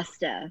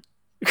pasta,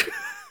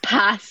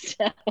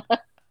 pasta.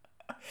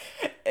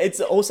 It's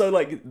also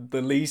like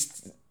the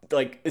least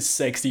like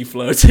sexy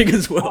flirting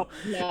as Oh well.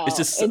 It's no,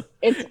 just so,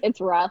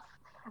 it's rough.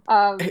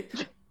 Um,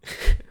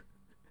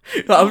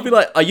 I would be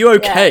like, "Are you yeah,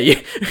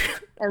 okay?"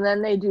 and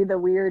then they do the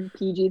weird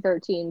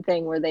PG-13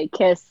 thing where they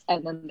kiss,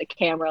 and then the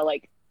camera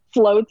like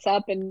floats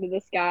up into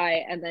the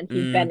sky, and then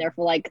he's been Mm. there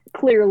for like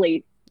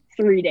clearly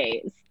 3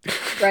 days,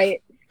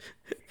 right?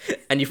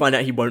 And you find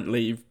out he won't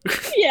leave.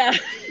 Yeah,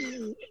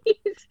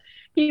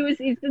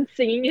 he's been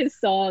singing his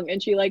song,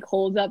 and she like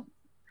holds up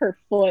her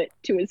foot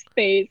to his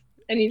face,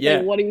 and he's like,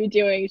 Yeah. "What are you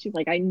doing?" And she's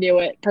like, "I knew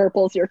it.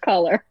 Purple's your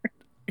color."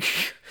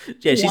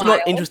 Yeah,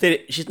 Wild.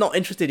 she's not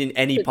interested in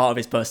any part of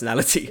his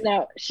personality.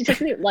 No, she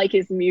doesn't like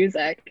his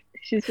music.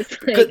 She's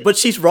just like, But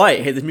she's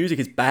right. Hey, the music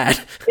is bad.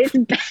 it's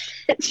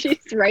bad. She's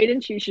right,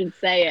 and she should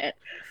say it.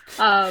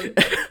 Um,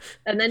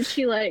 and then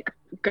she like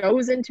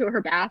goes into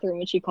her bathroom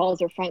and she calls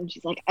her friend.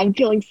 She's like, "I'm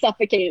feeling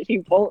suffocated. He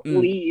won't Mm.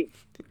 leave."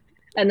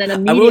 And then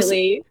I will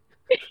say,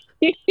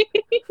 immediately,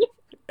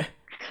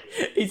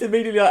 he's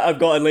immediately like, "I've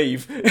got to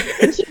leave."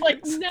 and she's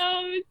like,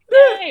 "No,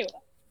 stay."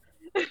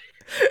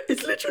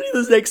 It's literally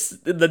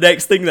the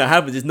next thing that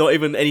happens. It's not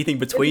even anything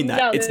between that.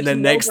 No, It's there's the no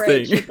next break.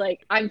 thing. She's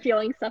like, "I'm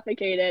feeling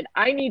suffocated.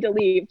 I need to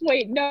leave."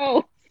 Wait,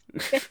 no.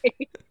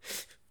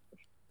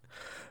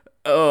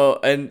 Oh,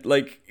 and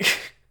like,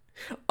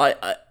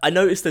 I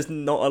noticed there's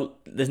not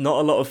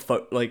a lot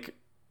of like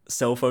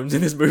cell phones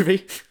in this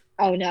movie.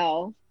 Oh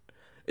no.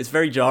 It's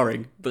very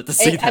jarring, but to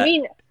see I that,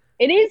 mean,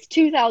 it is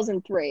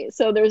 2003,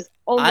 so there's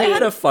I only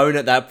had a phone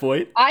at that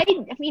point. I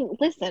mean,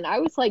 listen, I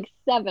was like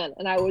 7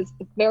 and I was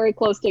very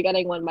close to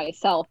getting one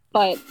myself,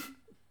 but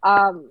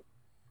um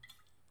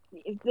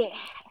they,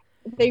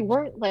 they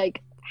weren't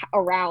like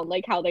around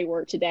like how they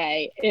were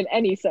today in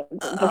any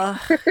sense of Uh,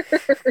 the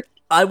word.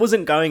 I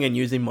wasn't going and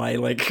using my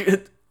like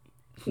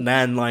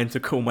landline to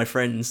call my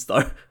friends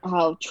though.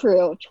 Oh,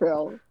 true,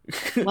 true.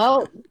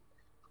 Well,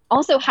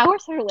 also, how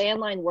is her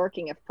landline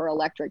working if her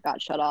electric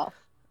got shut off?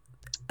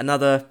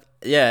 Another,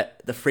 yeah,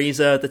 the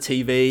freezer, the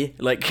TV,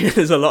 like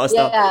there's a lot of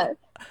stuff. Yeah,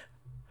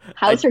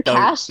 I how's her don't.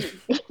 cash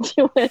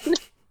doing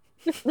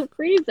in the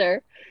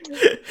freezer?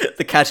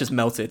 The cash has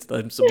melted.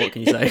 So what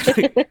can you say?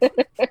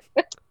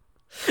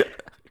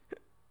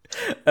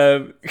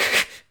 um,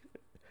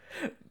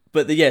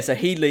 yeah, so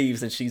he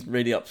leaves and she's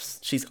really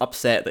she's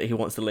upset that he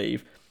wants to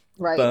leave.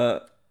 Right.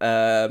 But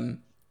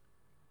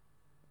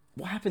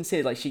what happens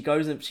here? Like she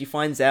goes and she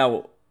finds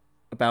out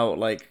about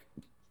like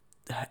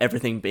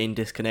everything being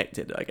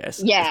disconnected, I guess,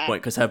 at this Yeah.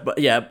 point, because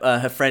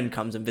her friend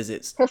comes and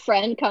visits. Her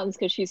friend comes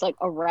because she's like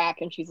a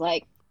wreck, and she's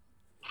like,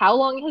 "How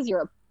long has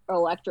your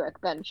electric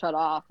been shut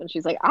off?" And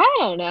she's like, "I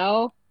don't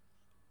know."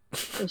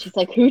 And she's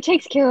like, "Who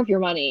takes care of your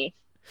money?"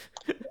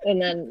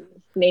 And then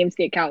names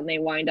get out, and they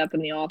wind up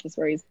in the office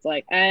where he's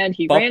like, "And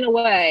he Bob ran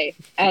away."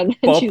 And then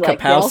Bob she's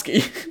like, "Well,"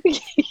 Kapowski.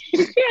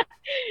 yeah,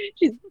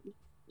 she's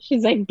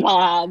she's like,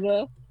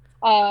 "Bob."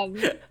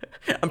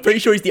 I'm pretty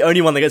sure he's the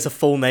only one that gets a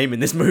full name in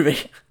this movie.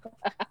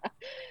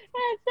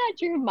 That's not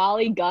true.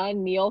 Molly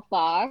Gunn, Neil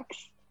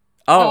Fox,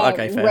 Oh,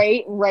 okay, fair.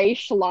 Ray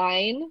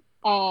Schlein.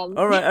 All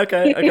right,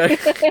 okay.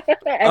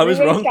 I was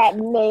wrong. Got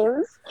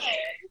names.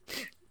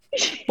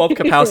 Bob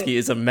Kapowski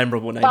is a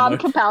memorable name, Bob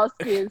though.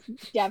 Kapowski is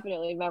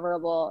definitely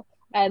memorable.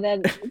 And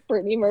then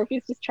Brittany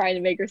Murphy's just trying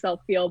to make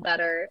herself feel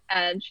better.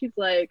 And she's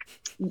like,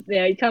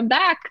 they come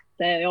back.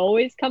 They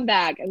always come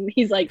back. And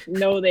he's like,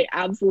 no, they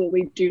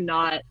absolutely do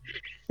not.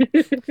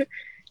 She's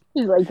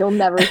like, you'll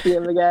never see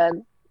him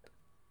again.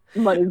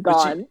 Money's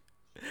gone.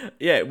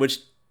 Which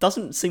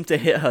doesn't seem to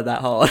hit her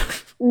that hard.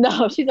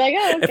 No, she's like,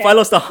 oh, okay. If I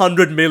lost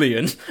 100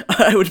 million,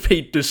 I would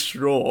be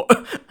distraught.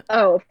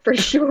 Oh, for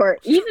sure.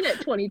 Even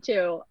at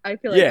 22, I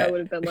feel like I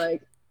would have been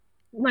like,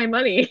 my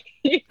money.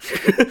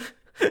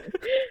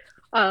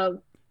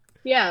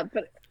 Yeah,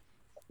 but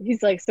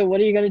he's like, so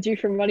what are you going to do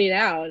for money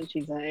now? And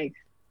she's like,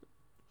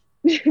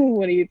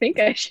 what do you think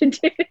I should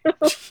do?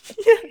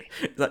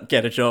 Like,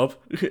 get a job.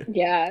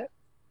 Yeah.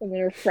 And then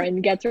her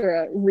friend gets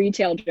her a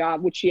retail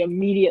job, which she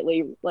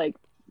immediately like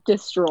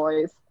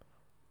destroys.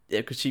 Yeah,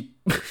 because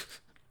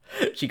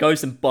she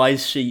goes and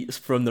buys sheets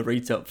from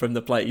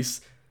the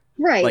place.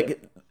 Right.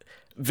 Like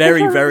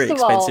very, very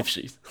expensive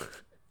sheets.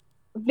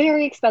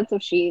 Very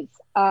expensive sheets.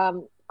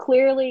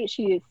 Clearly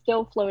she is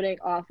still floating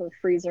off of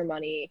freezer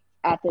money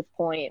at this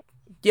point.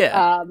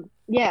 Yeah.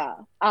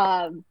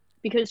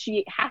 Because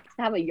she has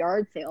to have a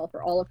yard sale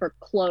for all of her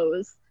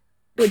clothes,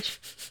 which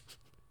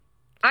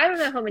I don't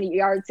know how many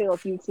yard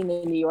sales you've seen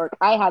in New York.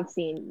 I have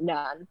seen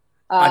none.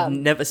 I've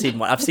never seen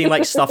one. I've seen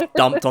like stuff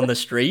dumped on the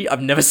street.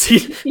 I've never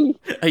seen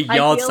a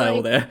yard sale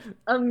like there.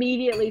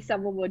 Immediately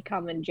someone would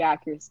come and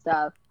jack your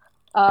stuff.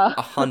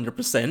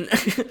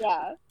 100%.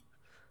 Yeah.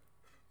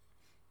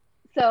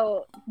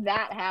 So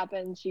that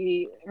happens.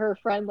 Her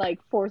friend like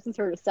forces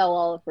her to sell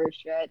all of her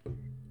shit,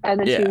 and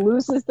then she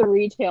loses the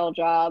retail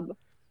job,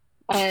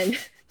 and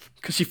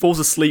because she falls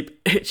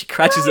asleep, she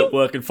crashes at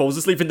work and falls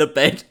asleep in the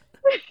bed.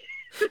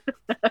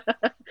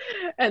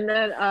 And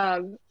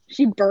then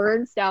she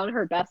burns down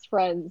her best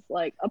friend's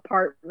like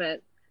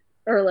apartment,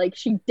 or like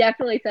she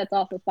definitely sets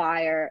off a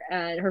fire,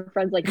 and her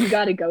friend's like, you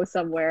gotta go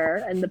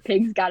somewhere, and the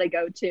pigs gotta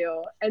go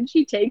too, and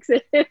she takes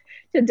it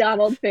to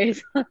Donald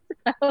Faison's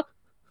house.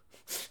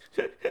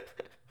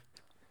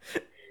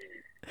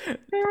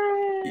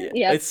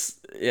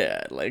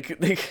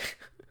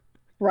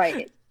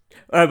 Right.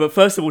 Alright, but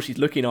first of all, she's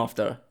looking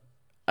after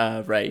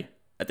Ray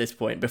at this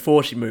point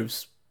before she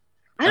moves.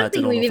 I don't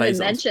think we've even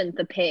mentioned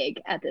the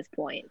pig at this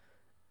point.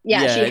 She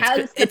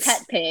has the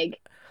pet pig.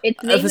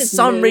 Its name for is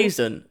some Moo.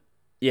 reason.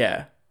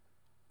 Yeah,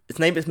 its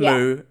name is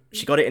Moo.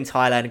 She got it in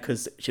Thailand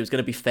because she was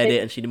going to be fed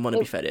it and she didn't want to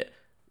be fed it.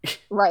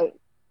 Right.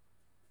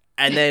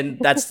 And then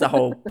that's the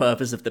whole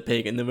purpose of the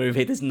pig in the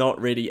movie. There's not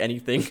really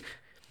anything.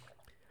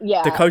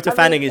 Yeah. Dakota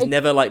Fanning is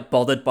never like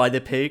bothered by the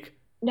pig.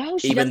 No,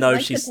 she doesn't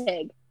like the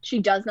pig. She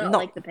does not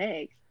like the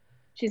pig.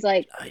 She's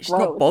like, she's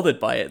not bothered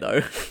by it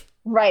though.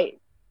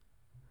 Right.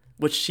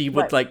 Which she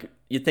would like.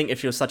 You'd think if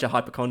she was such a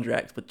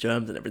hypochondriac with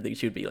germs and everything,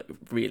 she would be like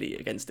really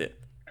against it.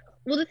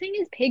 Well, the thing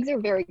is, pigs are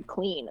very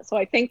clean. So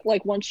I think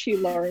like once she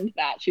learned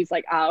that, she's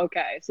like,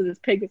 okay, so this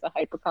pig is a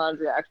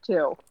hypochondriac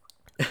too.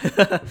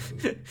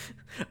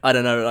 I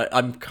don't know.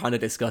 I'm kind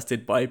of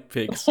disgusted by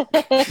pigs.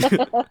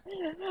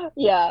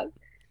 Yeah.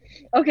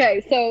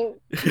 Okay, so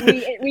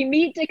we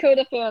meet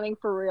Dakota Fanning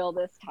for real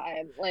this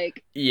time.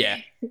 Like,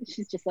 yeah,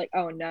 she's just like,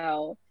 oh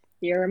no,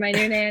 you're my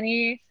new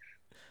nanny.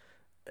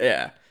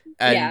 Yeah,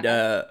 and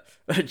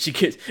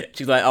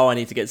she's like, oh, I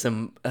need to get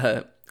some.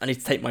 I need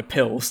to take my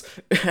pills.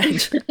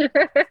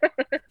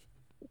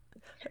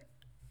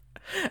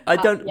 I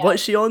don't.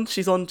 What's she on?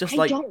 She's on just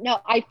like. I don't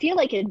know. I feel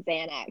like it's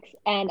Xanax,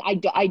 and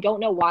I don't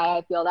know why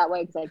I feel that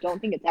way because I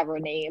don't think it's ever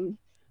named.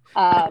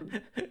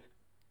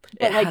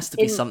 It has to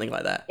be something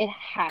like that. It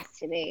has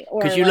to be.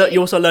 Because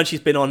you also learn she's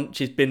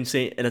been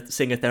seeing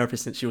a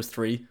therapist since she was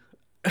 3.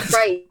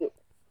 Right.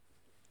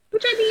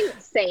 Which I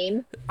mean,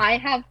 same. I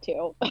have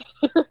too.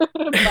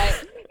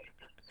 But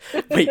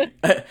wait,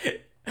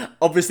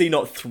 obviously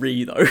not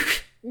 3 though.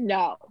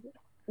 No.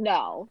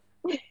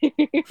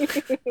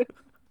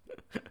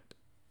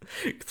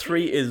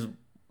 3 is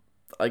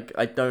like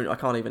I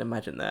can't even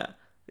imagine that.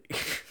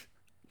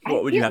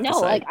 What would you have to say?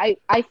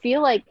 Like I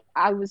feel like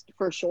I was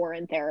for sure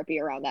in therapy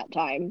around that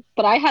time,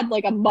 but I had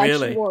like a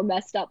much more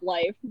messed up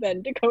life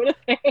than Dakota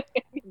Fanning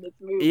in this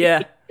movie.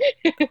 Yeah.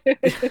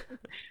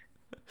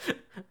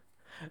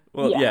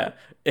 Well, Yeah, yeah,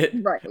 it,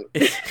 right.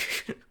 it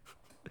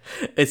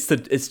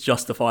it's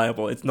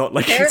justifiable. It's not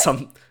like Ther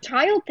some.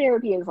 Child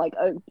therapy is like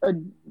a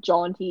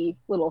jaunty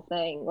little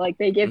thing. Like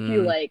they give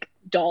you Mm, like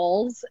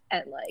dolls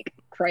and like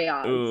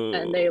crayons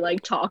and they ooh.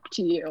 like talk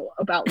to you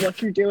about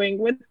what you're doing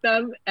with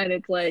them. And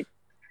it's like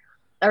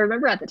I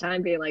remember at the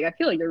time being like, I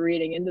feel like you're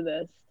reading into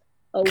this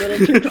a little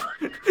too far.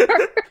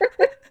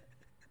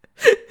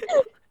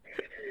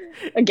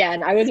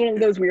 Again, I was one of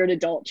those weird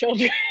adult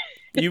children.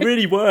 You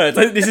really were.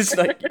 This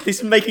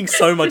is making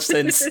so much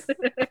sense.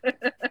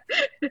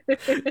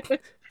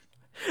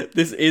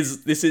 This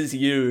is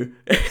you.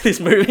 This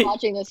movie.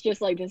 Watching this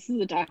just like this is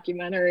a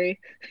documentary.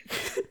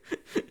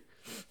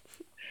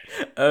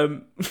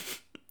 Um,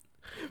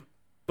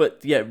 but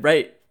yeah,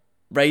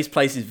 Ray's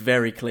place is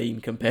very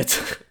clean compared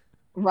to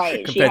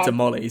Right. compared to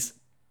Molly's.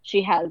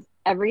 She has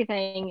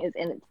everything is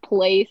in its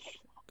place.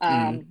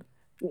 Mm. Um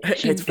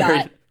It's she's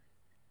very. got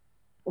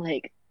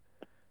like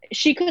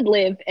she could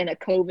live in a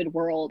COVID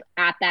world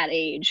at that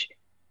age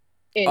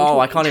in Oh,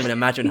 I can't even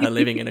imagine her 2020.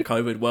 living in a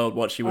COVID world.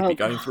 What she would be Oh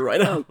going god. through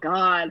right now. Oh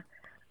god.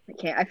 I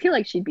can't. I feel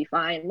like she'd be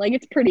fine. Like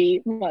it's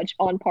pretty much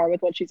on par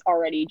with what she's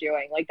already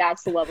doing. Like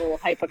that's the level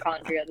of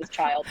hypochondria this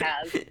child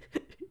has.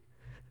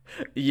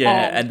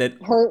 Yeah, and then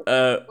Her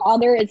uh,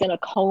 father is in a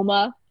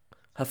coma,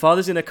 her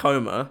father's in a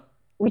coma.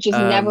 which is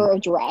never Um,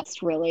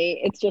 addressed really.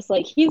 It's just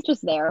like he's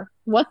just there.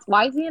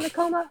 Why is he in a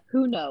coma?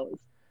 Who knows?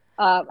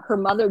 Her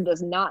mother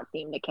does not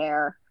seem to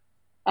care.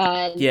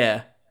 And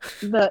yeah,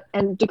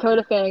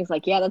 Dakota Fanning's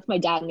like, yeah, that's my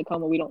dad in a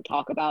coma. We don't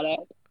talk about it.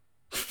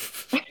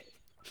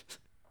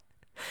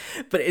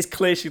 but it's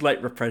clear she's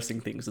like repressing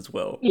things as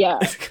well. Yeah,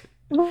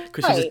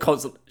 Because right.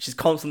 she's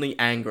constantly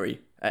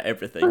angry at For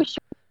everything, sure.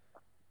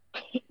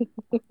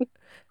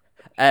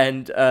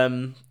 and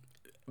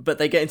but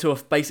they get into a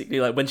basically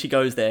like when she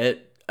goes there,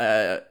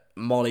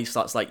 Molly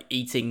starts like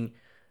eating,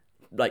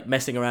 like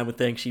messing around with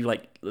things. She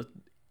like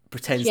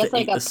pretends She has to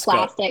like eat a the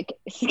scone, plastic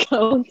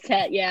scone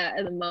set, yeah,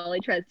 and then Molly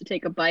tries to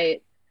take a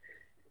bite,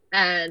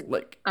 and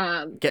like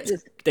gets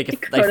just they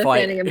Dakota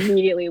Fanning fight,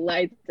 immediately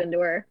lights into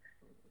her.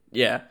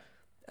 yeah,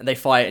 and they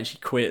fight and she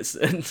quits,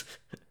 and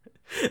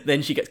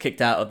then she gets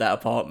kicked out of that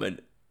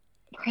apartment.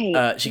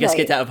 Right, She gets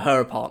kicked right. out of her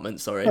apartment.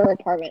 Sorry. Her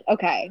apartment.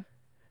 Okay.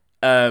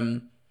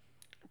 Um,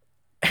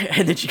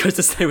 and then she goes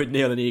to stay with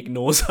Neil, and he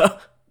ignores her.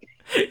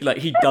 Like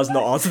he does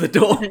not answer the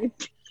door.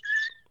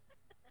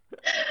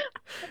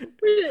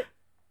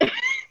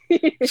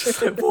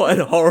 Just like, what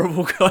a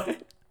horrible guy.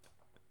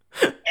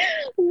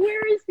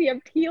 Where is the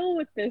appeal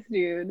with this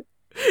dude?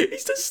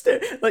 He's just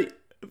like,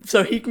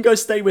 so he can go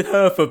stay with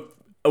her for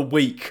a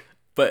week,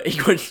 but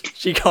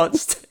she can't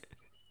stay.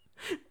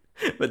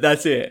 But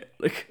that's it.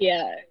 Like,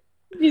 Yeah,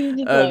 he's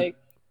just um, like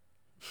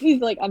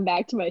he's like I'm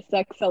back to my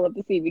sex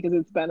celibacy because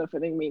it's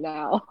benefiting me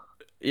now.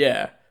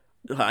 yeah,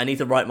 I need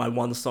to write my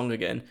one song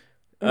again.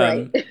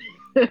 Right.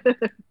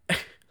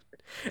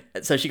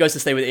 So she goes to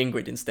stay with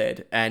Ingrid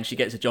instead, and she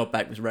gets a job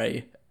back with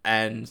Ray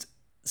and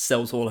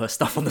sells all her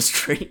stuff on the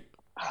street.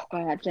 Oh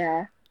god,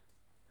 yeah.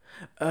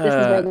 This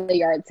is where Uh, the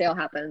yard sale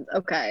happens.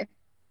 Okay.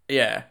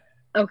 yeah,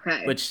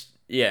 Okay. which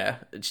yeah,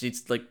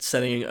 she's like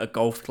selling a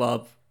golf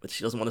club, which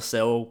she doesn't want to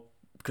sell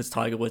because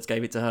Tiger Woods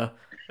gave it to her.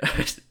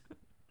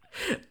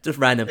 Just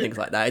random things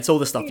like that. It's all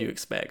the stuff you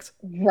expect.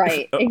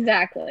 Right,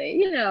 exactly.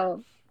 You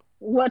know,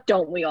 what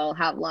don't we all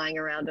have lying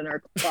around in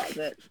our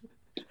closet?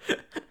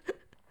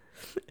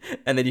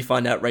 And then you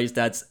find out Ray's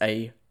dad's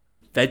a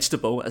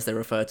vegetable, as they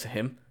refer to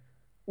him,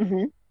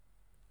 Hmm.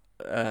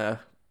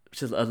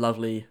 which is a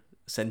lovely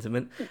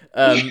sentiment.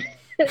 I'm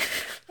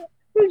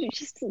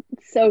just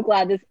so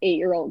glad this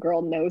 8-year-old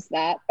girl knows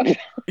that.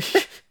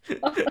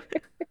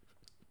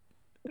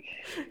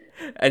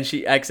 And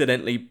she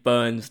accidentally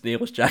burns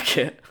Neil's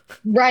jacket.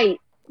 Right.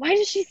 Why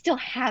does she still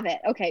have it?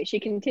 Okay,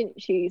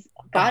 she's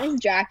got his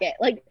jacket.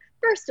 Like,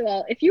 first of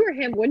all, if you were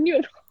him, wouldn't you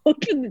have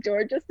opened the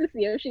door just to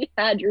see if she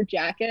had your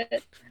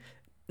jacket?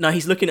 No,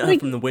 he's looking at her Like,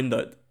 from the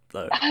window,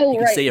 though. oh You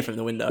can right. see her from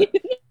the window.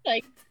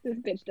 Like, this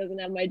bitch doesn't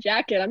have my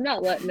jacket. I'm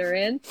not letting her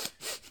in.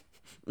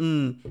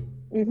 Mm.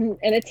 And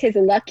it's his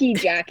lucky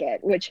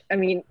jacket, which I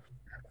mean,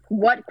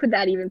 what could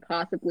that even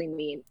possibly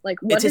mean? Like,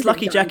 what It's his has it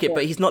lucky done jacket, for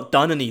but him? he's not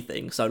done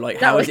anything. So, like,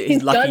 how No, is it his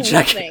he's lucky done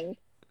jacket? nothing.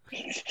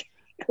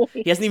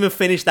 He hasn't even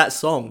finished that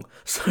song.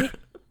 So,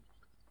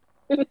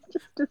 It was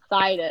just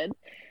decided.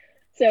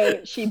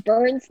 So she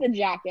burns the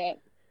jacket,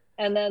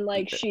 and then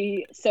like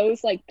she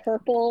sews like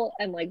purple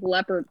and like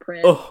leopard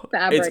print oh,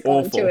 it's fabric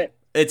onto awful. it.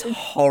 It's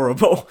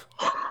horrible.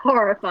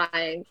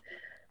 Horrifying.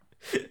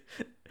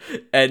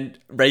 And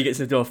Ray gets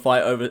into a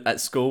fight over at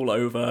school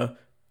over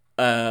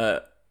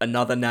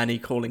another nanny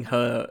calling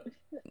her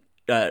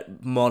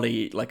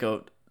Molly like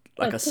a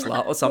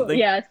slut or something.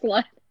 Yeah,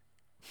 slut.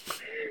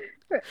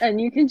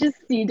 And you can just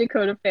see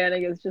Dakota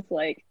Fanning is just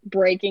like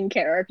breaking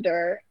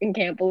character and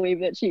can't believe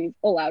that she's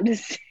allowed to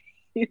say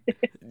it.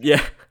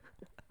 Yeah.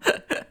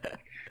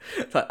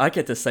 It's like, I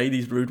get to say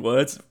these rude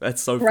words.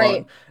 That's so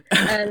Right. fun.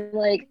 And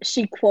like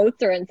she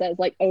quotes her and says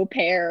like au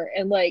pair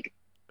and like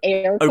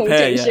air Au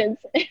pair, yeah. quotations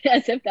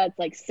as if that's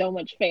like so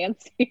much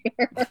fancier.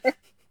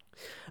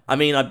 I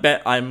mean, I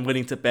bet I'm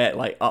willing to bet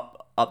like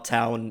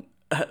uptown,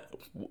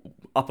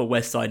 Upper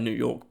West Side New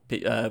York,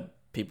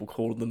 people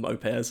call them au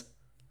pairs.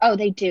 Oh,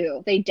 they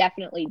do. They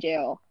definitely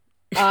do.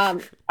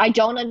 I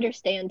don't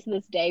understand to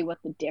this day what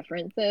the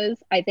difference is.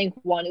 I think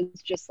one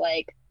is just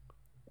like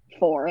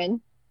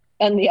foreign,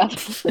 and the other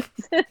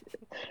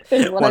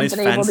is what One I've is been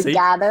able to fancy.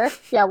 gather.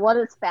 Yeah, one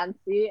is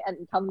fancy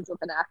and comes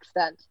with an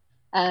accent,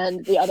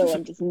 and the other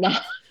one does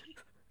not.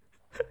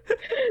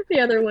 The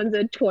other one's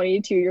a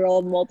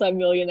 22-year-old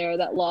multimillionaire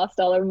that lost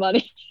all her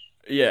money.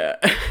 Yeah,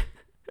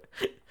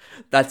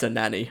 that's a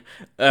nanny.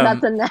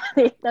 That's Um, a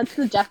nanny. That's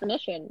the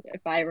definition,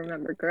 if I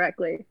remember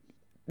correctly.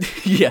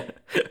 yeah.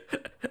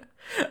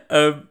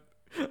 um,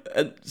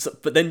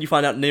 but then you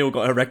find out Neil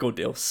got a record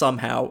deal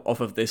somehow off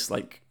of this,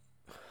 like,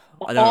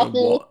 I don't know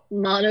Awful what.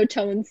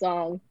 monotone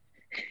song.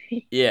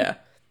 Yeah.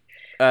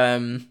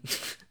 Um,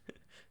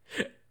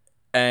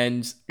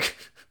 and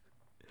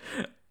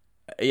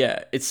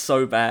yeah, it's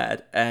so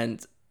bad,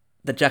 and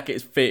the jacket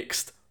is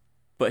fixed,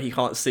 but he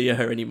can't see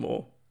her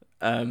anymore.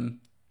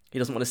 He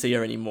doesn't want to see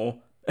her anymore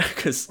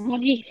because,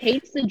 When he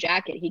hates the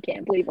jacket, he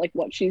can't believe like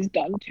what she's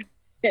done to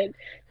it.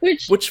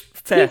 Which which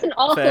he's fair, an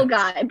awful fair.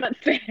 guy, but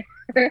fair.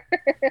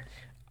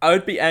 I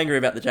would be angry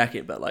about the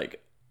jacket, but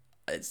like,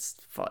 it's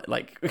fine.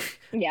 Like,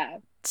 Yeah.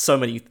 so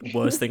many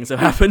worse things have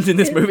happened in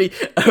this movie.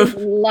 His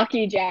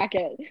lucky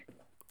jacket.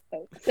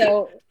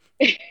 So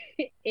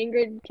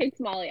Ingrid kicks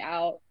Molly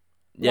out.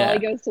 Molly Yeah,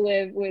 goes to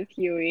live with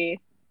Huey.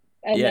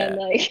 And then yeah.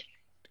 like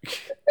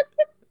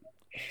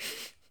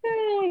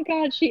oh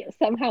god, she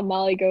somehow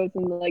Molly goes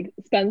and like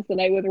spends the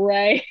night with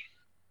Ray.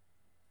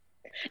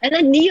 And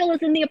then Neil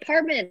is in the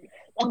apartment.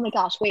 Oh my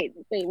gosh, wait.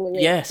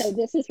 Yes, So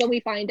this is when we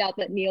find out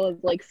that Neil is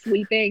like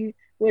sleeping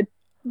with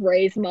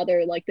Ray's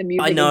mother, like the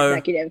I music know,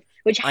 executive,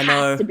 which I has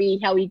know. to be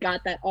how he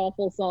got that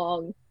awful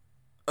song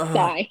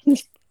Ugh,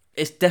 signed.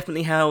 it's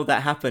definitely how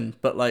that happened,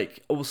 but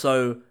like,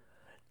 also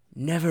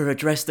never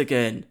addressed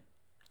again.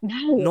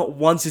 No, Not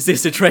once is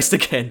this addressed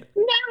again.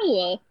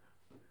 no.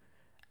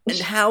 And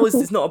how is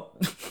this not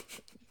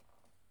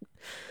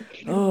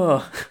a...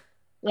 Oh,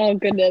 Oh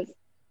goodness.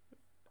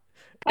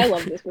 I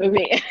love this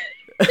movie.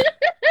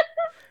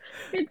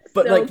 It's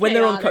but so like when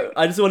they're on, chaotic.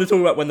 I just want to talk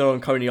about when they're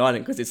on Coney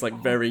Island because it's like Oh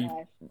very,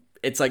 gosh.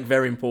 it's like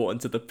very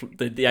important to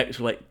the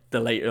actual like the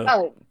later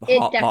Oh,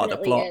 it part of the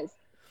definitely plot. is.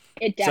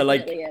 It So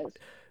like, definitely is.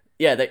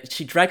 yeah,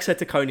 she drags her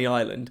to Coney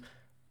Island,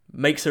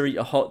 makes her eat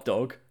a hot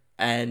dog,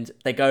 and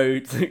they go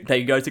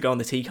on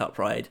the teacup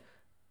ride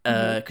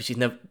because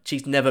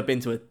she's never been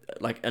to a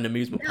like an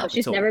amusement No, park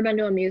she's at all. never been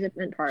to an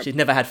amusement park. She's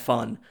never had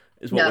fun,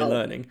 is what we're No.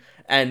 learning,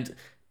 and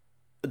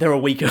they're a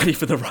week early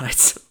for the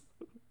rides.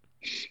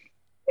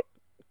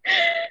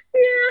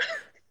 Yeah.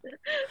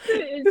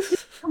 It's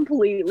just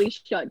completely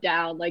shut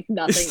down. Like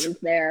nothing is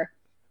there.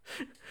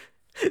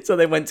 So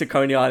they went to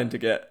Coney Island to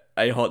get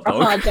a hot A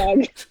dog, hot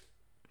dog.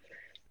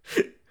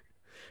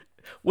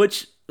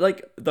 which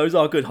like those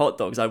are good hot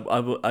dogs. I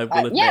will Yeah,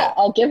 admit.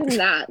 I'll give him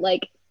that.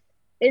 Like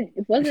it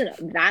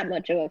wasn't that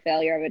much of a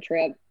failure of a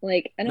trip.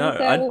 Like, and No,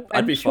 also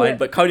I'd I'm be sure fine,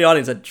 but Coney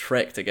Island's a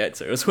trek to get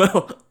to as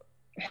well.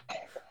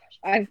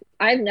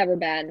 I've never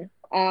been.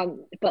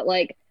 But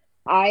like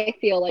I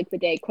feel like the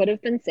day could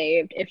have been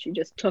saved if she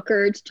just took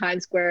her to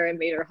Times Square and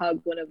made her hug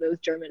one of those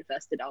German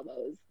infested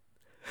Elmos.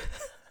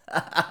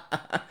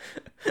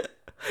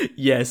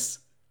 Yes,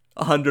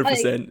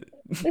 Like 100%.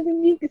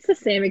 it's the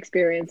same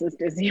experience as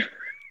Disney.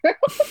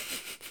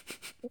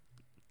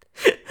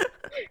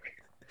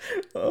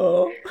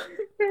 Oh,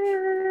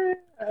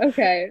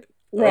 Okay,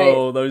 right.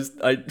 oh, those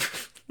I.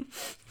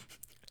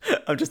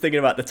 I'm just thinking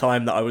about the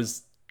time that I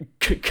was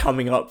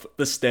coming up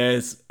the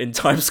stairs in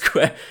Times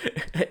Square,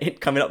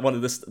 coming up one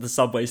of the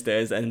subway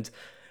stairs, and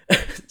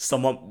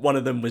one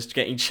of them was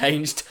getting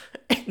changed.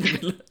 In the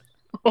middle.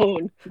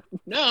 Oh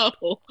no.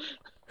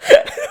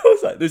 I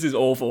was like, "This is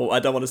awful. I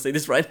don't want to see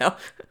this right now."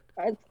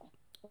 That's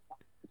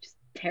just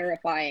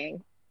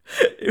terrifying.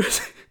 It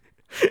was,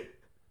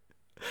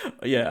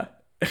 yeah.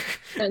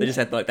 They And just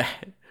had like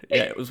that.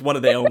 Yeah, it was one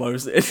of the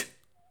Elmos.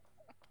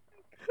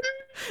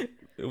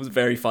 It was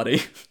very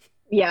funny.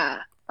 yeah,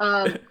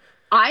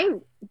 I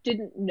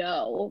didn't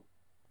know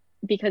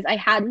because I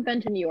hadn't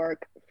been to New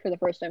York for the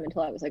first time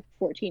until I was like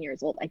 14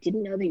 years old. I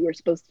didn't know that you were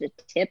supposed to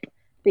tip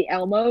the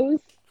Elmos.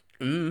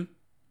 Mm.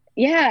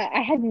 Yeah,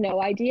 I had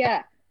no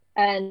idea.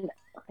 And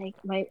like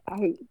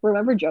I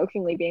remember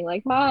jokingly being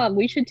like, "Mom,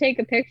 we should take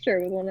a picture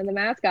with one of the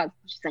mascots."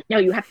 She's like, "No,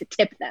 you have to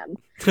tip them."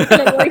 And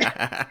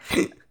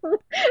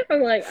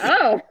I'm like,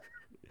 "Oh,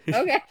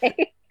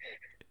 okay."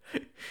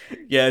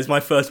 Yeah, it's my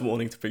first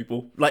warning to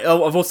people. Like,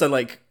 oh, I've also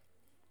like,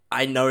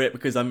 I know it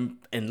because I'm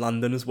in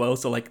London as well,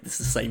 so like, it's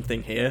the same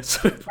thing here.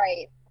 So,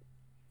 Right.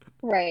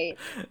 Right.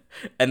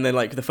 and then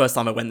like the first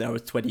time I went there, I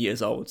was 20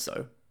 years old,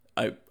 so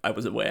I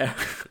was aware.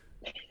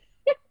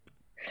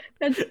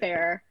 That's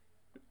fair.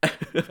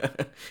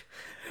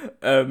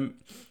 um,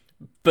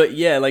 but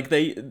yeah, like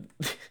they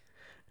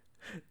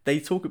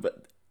talk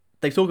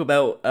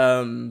about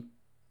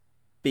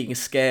being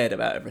scared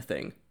about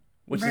everything,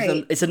 which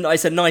Right. it's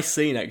a nice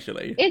scene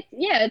actually. It's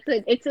yeah,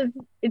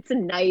 it's a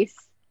nice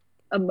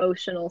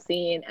emotional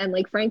scene. And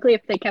like frankly,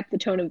 if they kept the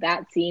tone of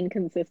that scene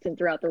consistent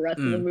throughout the rest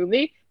of the Mm.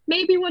 movie,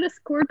 maybe would have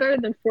scored better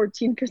than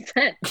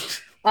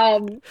 14%.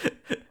 Um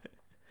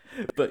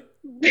But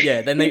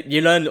yeah, then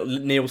you learn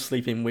Neil's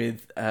sleeping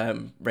with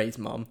Ray's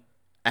mum,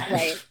 and,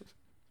 right.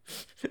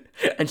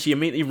 and she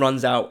immediately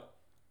runs out,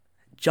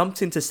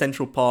 jumps into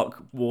Central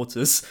Park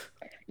waters,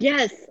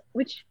 Yes,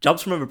 which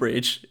jumps from a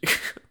bridge,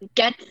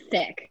 gets sick gets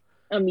sick.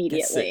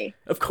 immediately.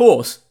 Of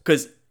course,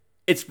 because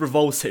it's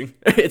revolting.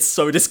 It's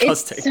so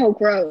disgusting. It's so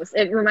gross.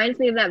 It reminds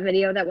me of that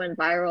video that went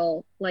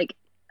viral. Like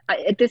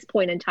at this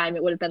point in time,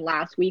 it would have been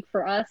last week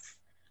for us.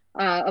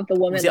 Of the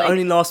woman Was it like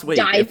only last week?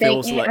 diving. It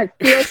feels like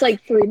It feels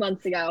like 3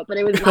 months ago, but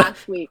it was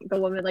last week. The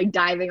woman like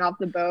diving off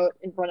the boat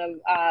in front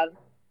of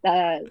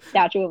the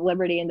Statue of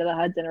Liberty into the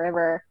Hudson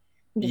River.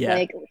 Just Yeah.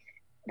 like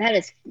that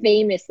is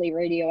famously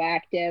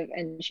radioactive,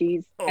 and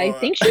I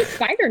think she's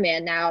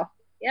Spider-Man now.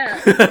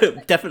 Yeah,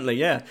 definitely,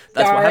 yeah. That's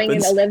what starring in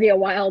happens. Olivia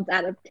Wilde's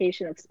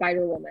adaptation of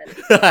Spider-Woman.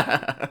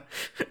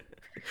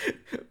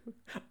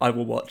 I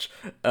will watch.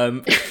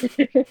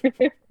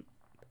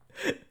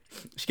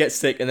 She gets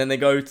sick, and then they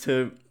go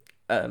to.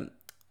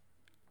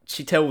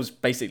 She tells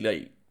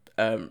basically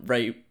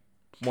Ray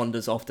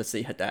wanders off to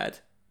see her dad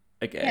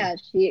again. Yeah,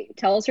 she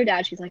tells her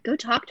dad, she's like, go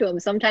talk to him.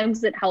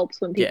 Sometimes it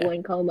helps when people Yeah.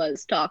 in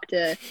comas talk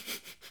to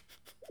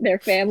their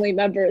family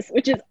members,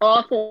 which is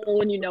awful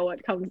when you know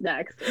what comes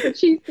next. But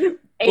she's this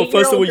Well,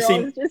 first of all, 8-year-old you girl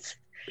see- is just,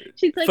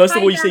 she's like, first of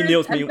 "Hi, all, you see Dad,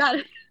 Neil's I've mute. got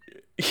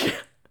it."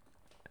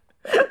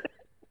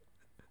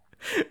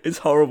 It's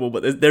horrible,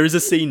 but there is a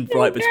scene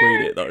right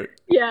between it though,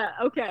 Yeah,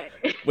 okay.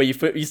 where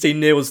you see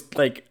Neil's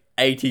like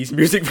 80s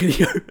music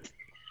video.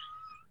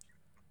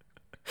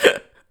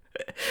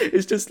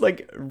 It's just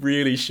like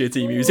really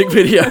shitty music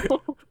video,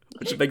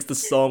 which makes the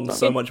song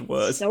so It's much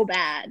worse. so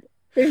bad.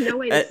 There's no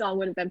way Uh, this song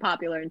would have been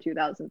popular in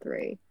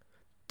 2003.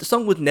 The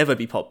song would never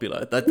be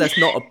popular. That's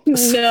not a.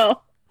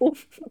 No,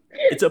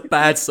 It's a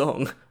bad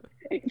song.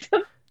 it's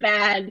a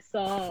bad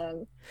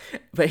song.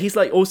 But he's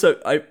like also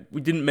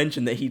we didn't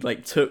mention that he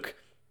like took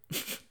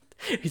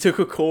he took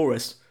a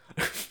chorus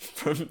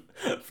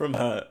from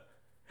her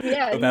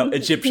Yeah, about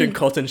Egyptian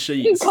cotton in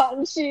sheets.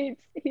 cotton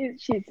sheets.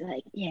 She's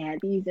like, yeah,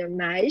 these are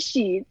my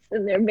sheets,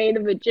 and they're made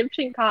of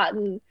Egyptian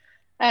cotton.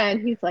 And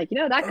he's like,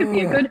 that could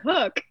be a good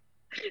hook.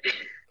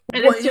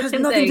 And What, it's it just has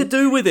him nothing saying, to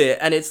do with it,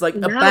 and it's like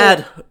No.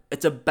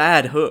 it's a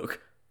bad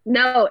hook.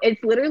 no,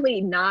 it's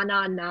literally na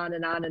na na na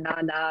na na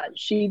na na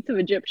sheets of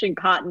Egyptian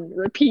cotton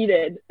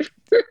repeated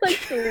for like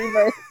 3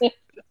 verses.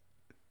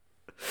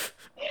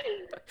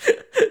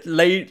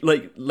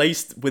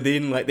 Laced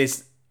within like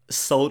this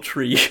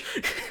sultry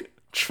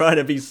trying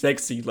to be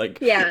sexy like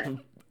Yeah,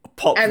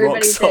 pop rock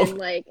everybody's song.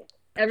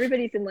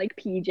 everybody's in like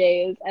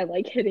PJs and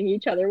like hitting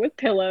each other with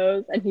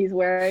pillows, and he's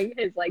wearing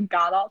his like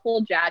god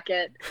awful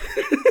jacket.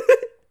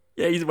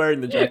 Yeah, he's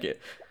wearing the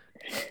jacket.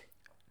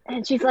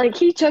 And she's like,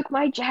 he took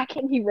my jacket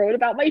and he wrote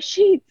about my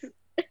sheets.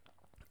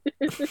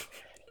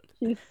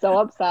 She's so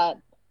upset.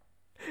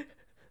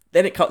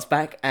 Then it cuts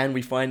back and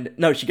we find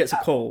she gets a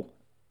call.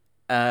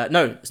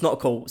 No, it's not a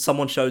call.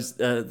 Someone shows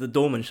the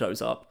doorman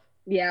shows up.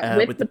 Yeah,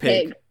 With the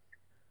pig.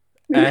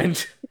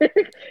 And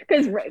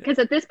Because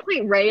at this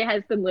point, Ray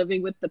has been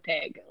living with the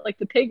pig. Like,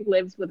 the pig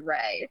lives with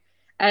Ray.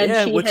 And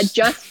Yeah, she which- had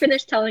just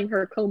finished telling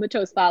her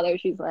comatose father,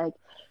 she's like,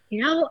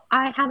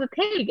 I have a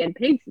pig, and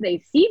pigs, they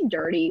seem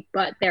dirty,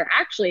 but they're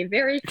actually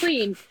very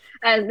clean.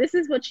 And this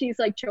is what she's,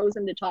 like,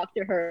 chosen to talk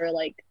to her,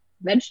 like,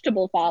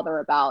 vegetable father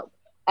about.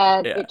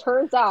 And Yeah. it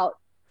turns out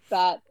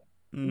that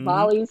Mhm.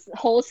 Molly's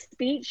whole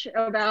speech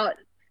about,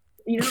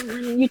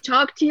 when you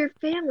talk to your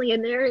family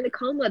and they're in a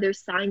coma, there's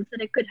signs that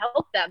it could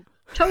help them.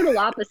 Total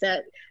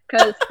opposite,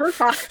 because her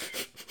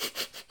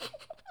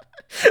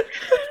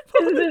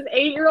this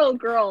 8-year-old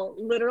girl,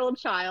 literal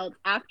child,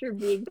 after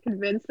being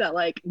convinced that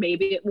like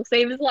maybe it will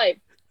save his life,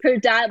 her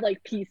dad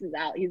like pieces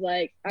out. He's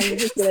like, "I'm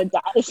just gonna die."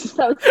 This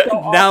sounds so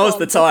awful. Now's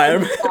the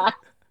I'm time. just gonna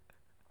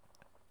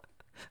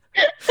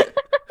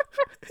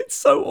It's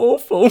so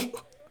awful. die.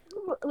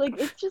 Like,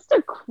 it's just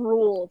a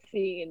cruel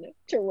scene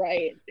to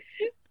write.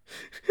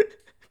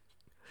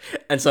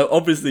 And so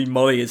obviously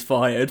Molly is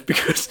fired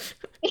because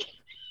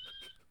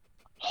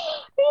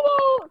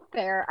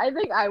Fair. I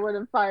think I would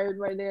have fired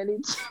my nanny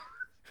too.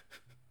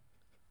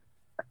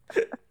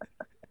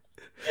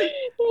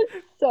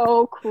 It's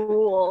so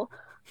cruel.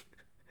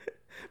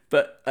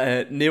 but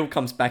Neil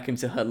comes back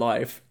into her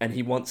life and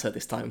he wants her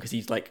this time because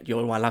he's like,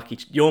 you're my lucky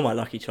charm. You're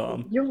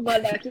my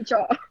lucky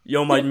charm.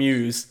 You're my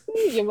muse.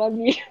 You're my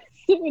muse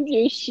with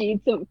your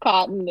sheets of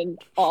cotton and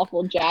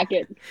awful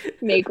jacket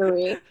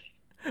makery.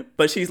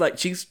 But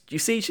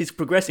she's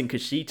progressing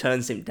because she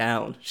turns him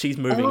down. She's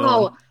moving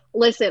on.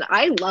 Listen,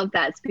 I love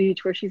that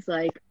speech where she's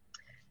like,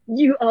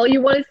 all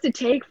you want is to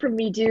take from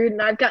me, dude,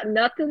 and I've got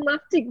nothing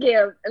left to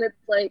give. And it's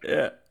like,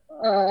 Yeah.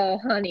 oh,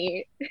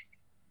 honey,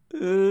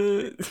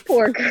 Uh,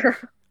 poor girl.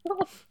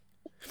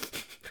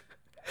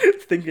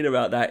 thinking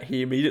about that,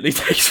 he immediately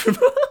takes from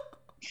her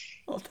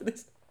after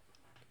this.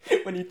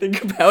 When you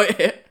think about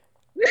it.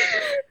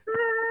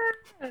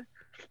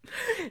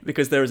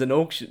 because there is an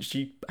auction.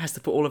 She has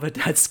to put all of her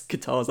dad's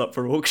guitars up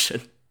for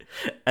auction,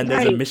 and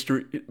there's a Right.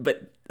 mystery.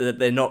 But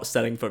they're not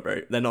selling for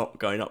very. They're not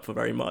going up for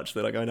very much.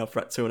 They're like going up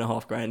for like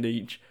 $2,500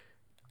 each,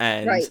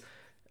 and Right.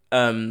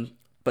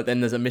 But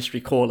then there's a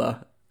mystery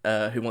caller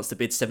who wants to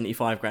bid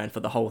 $75,000 for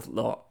the whole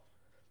lot,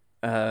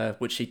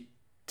 which she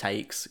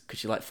takes because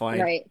she's like fine.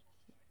 Right.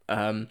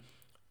 And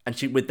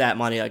she with that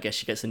money, I guess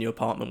she gets a new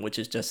apartment, which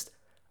is just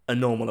a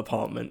normal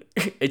apartment.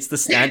 It's the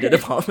standard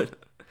apartment.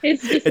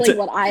 It's just It's like a-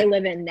 what I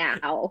live in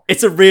now.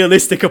 It's a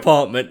realistic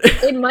apartment.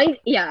 It might,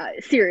 yeah,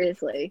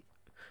 seriously.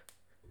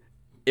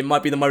 It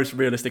might be the most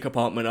realistic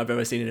apartment I've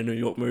ever seen in a New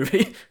York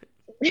movie.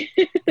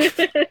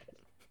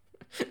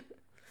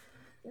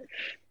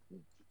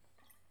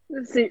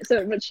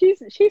 So, but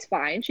she's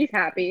fine. She's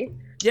happy.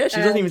 Yeah, she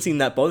doesn't even seem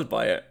that bothered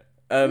by it.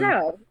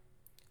 No,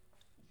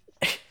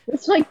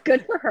 it's like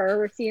good for her.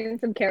 We're seeing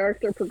some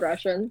character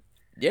progression.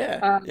 Yeah,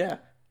 Um, yeah.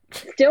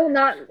 Still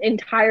not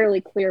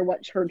entirely clear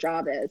what her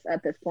job is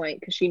at this point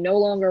because she no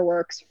longer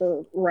works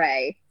for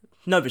Ray.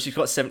 No, but she's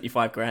got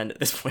 $75,000 at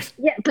this point.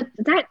 Yeah, but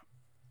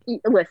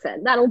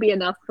listen, that'll be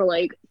enough for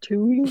like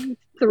 2-3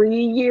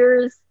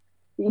 years.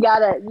 You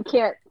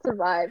can't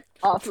survive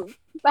off of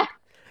that.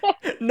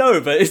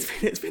 No, but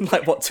it's been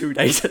like what 2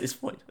 days at this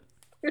point.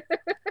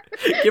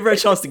 Give her a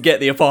chance to get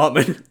the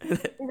apartment.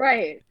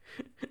 Right.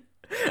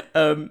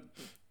 But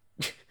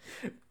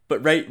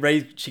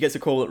Ray, she gets a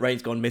call that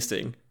Ray's gone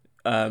missing.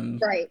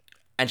 Right.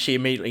 And she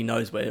immediately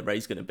knows where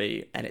Ray's going to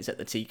be, and it's at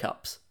the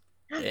teacups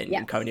in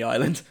Yes. Coney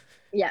Island.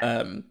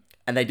 Yeah.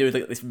 And they do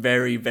like this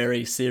very,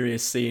 very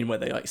serious scene where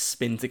they like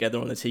spin together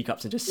on the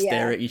teacups and just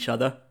stare Yeah. at each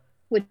other.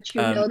 Which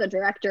the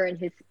director and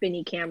his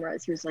spinny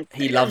cameras, he was like,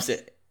 He loves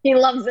it. He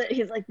loves it.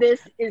 He's like, this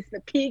is the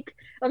peak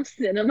of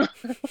cinema.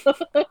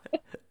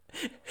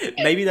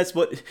 Maybe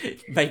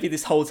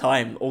this whole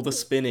time, all the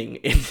spinning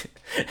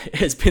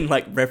has been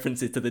like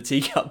references to the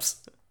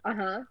teacups.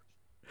 Uh-huh.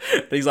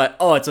 But he's like,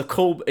 oh,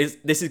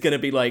 this is going to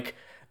be like,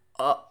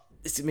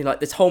 this is going to be like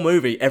this whole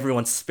movie,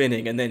 everyone's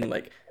spinning, and then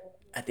like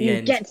at the You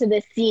end, get to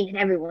this scene and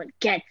everyone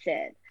gets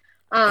it.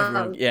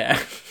 everyone,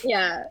 yeah.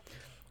 Yeah.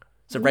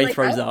 So Ray Like,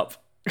 throws up.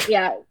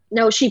 Yeah.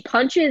 No, she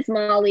punches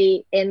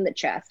Molly in the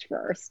chest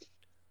first.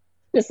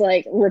 Just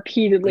like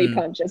repeatedly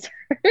punches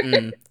her.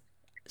 Mm.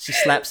 She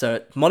slaps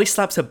her. Molly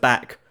slaps her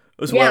back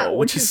as Yeah, well,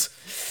 which which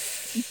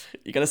is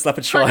you're gonna slap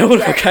a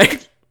child, okay?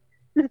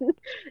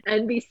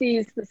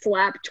 NBC's The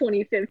Slap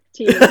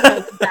 2015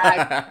 comes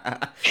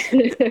back.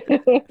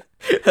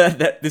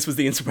 This was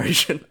the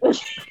inspiration.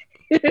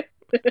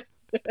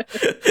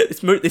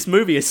 This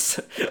movie is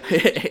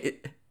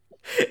it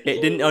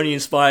didn't only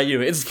inspire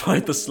you; it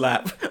inspired the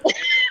slap.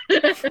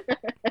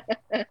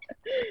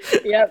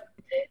 Yep.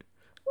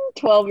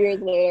 12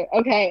 years later.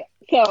 Okay,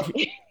 so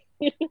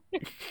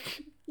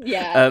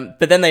yeah.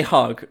 But then they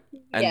hug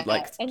and Yeah,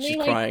 like and she's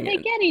they crying. they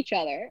get each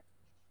other.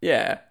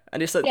 Yeah,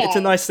 and it's a Yeah.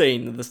 nice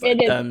scene. This,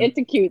 It is. It's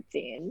a cute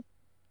scene.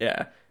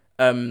 Yeah.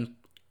 And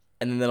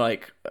then they're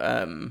like,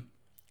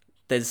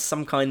 there's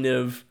some kind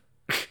of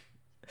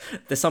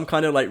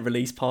like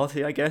release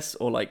party, I guess,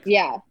 or like,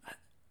 Yeah,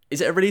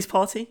 is it a release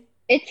party?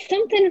 it's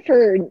something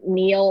for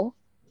Neil,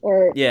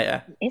 or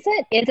Yeah, is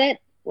it,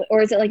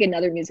 or is it like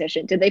another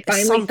musician? Did they it's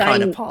finally some sign?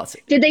 kind of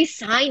party. Did they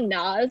sign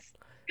Nas?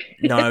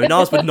 No,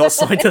 Nas would not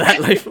sign to that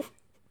label.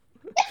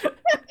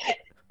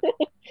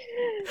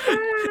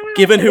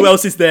 Given who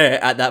else is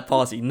there at that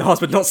party,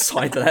 Nas would not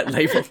sign to that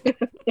label.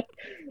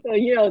 So,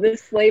 you know,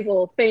 this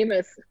label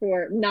famous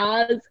for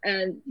Nas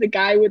and the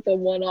guy with the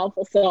one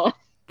awful song.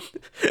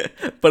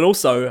 But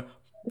also,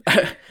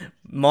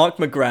 Mark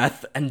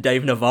McGrath and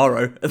Dave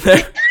Navarro are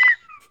there.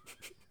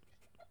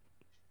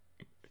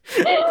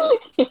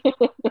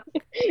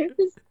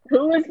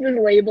 Who is this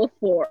label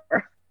for?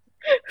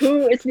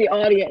 Who is the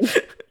audience?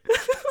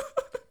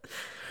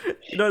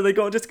 You know, they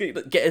got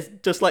to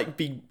just like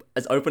be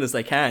as open as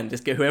they can.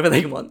 Just get whoever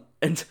they want,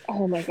 and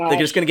Oh my they're gosh.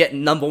 just gonna get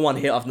number one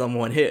hit after number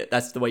one hit.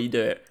 That's the way you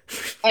do it.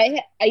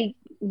 I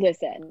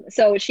listen.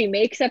 So she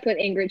makes up with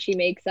Ingrid. She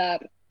makes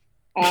up.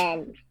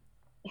 Fine.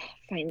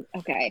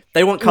 Okay.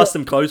 They want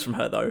custom clothes from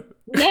her though.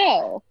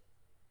 No.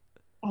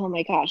 Oh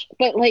my gosh.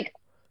 But like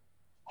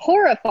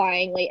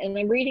horrifyingly, and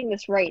I'm reading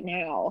this right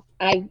now,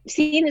 and I've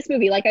seen this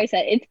movie, like I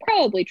said, it's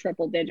probably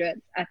triple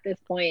digits at this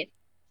point.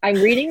 I'm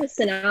reading the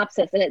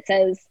synopsis and it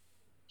says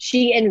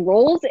she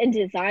enrolls in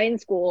design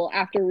school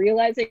after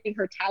realizing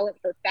her talent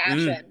for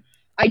fashion.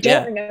 I don't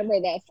Yeah. remember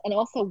this. And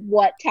also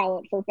what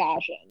talent for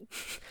fashion?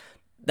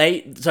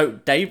 Dave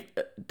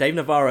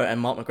Navarro and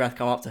Mark McGrath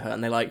come up to her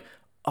and they're like,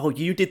 "Oh,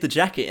 you did the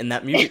jacket in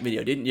that music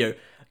video, didn't you?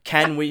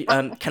 Can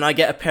can I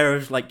get a pair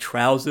of like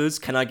trousers?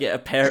 Can I get a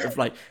pair of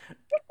like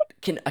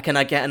can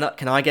I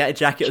get a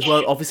jacket as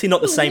well? Obviously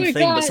not the Oh same my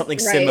thing, but God, something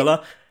right.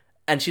 similar."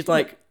 And she's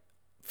like,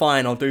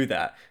 "Fine, I'll do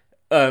that."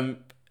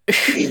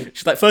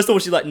 She's like, first of all,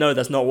 she's like, "No,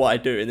 that's not what I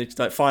do," and then she's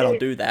like, "Fine, I'll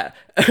do that."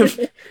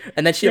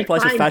 And then she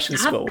applies for Fine, fashion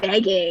stop school.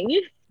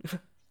 begging.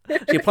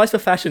 She applies for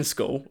fashion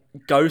school,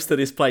 goes to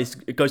this place,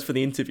 goes for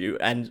the interview,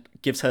 and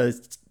gives her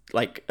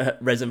like a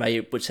resume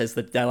which says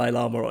the Dalai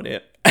Lama on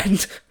it,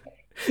 and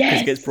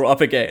because it gets Yes. brought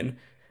up again.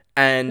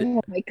 And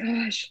Oh my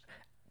gosh.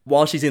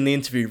 while she's in the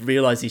interview,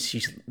 realizes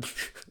she's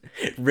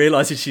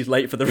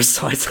late for the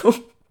recital.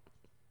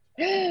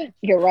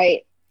 You're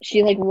right.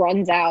 She like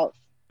runs out.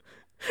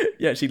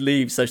 Yeah, she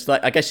leaves. So she's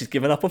like, I guess she's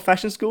given up on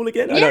fashion school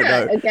again. I don't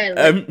Yeah, know. again,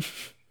 like Um,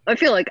 I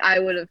feel like I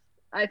would have.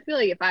 I feel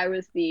like if I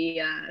was the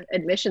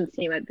admissions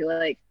team, I'd be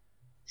like,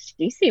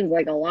 she seems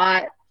like a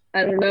lot.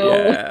 I don't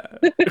know.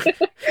 yeah,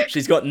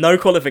 she's got no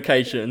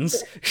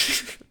qualifications.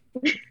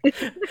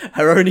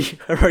 Her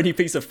only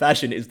piece of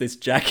fashion is this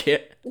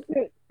jacket.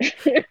 Mark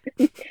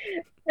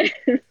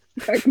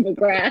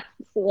McGrath,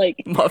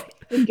 like My-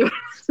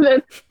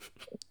 endorsement.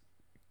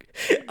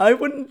 I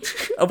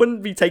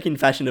wouldn't be taking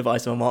fashion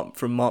advice from Mark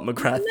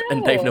McGrath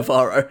and Dave No.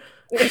 Navarro.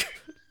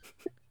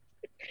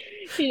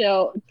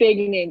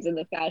 Big names in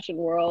the fashion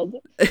world.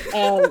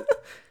 But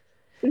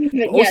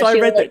yeah, Also, I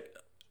she read like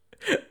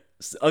that.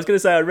 I was gonna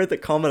say I read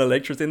that Carmen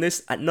Electra's in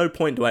this. At no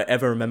point do I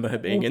ever remember her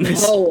being in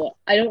this. no,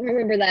 I don't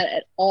remember that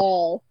at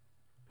all.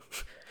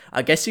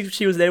 I guess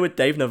she was there with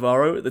Dave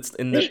Navarro. That's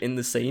in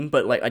the scene,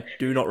 but like I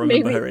do not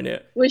remember Maybe her in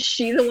it. was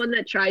she the one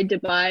that tried to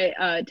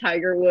buy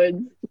Tiger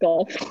Woods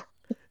golf?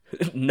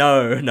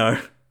 No.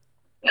 I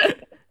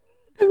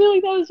feel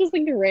like that was just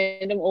like a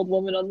random old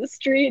woman on the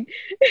street.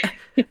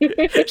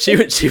 She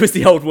was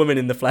the old woman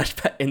in the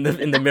flashback in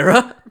the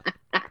mirror.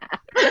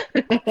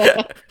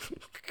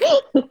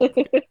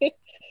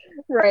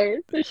 Right.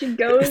 So she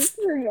goes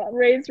for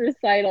Ray's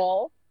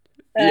recital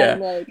Yeah.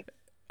 and like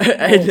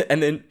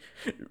and then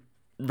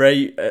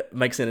Ray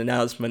makes an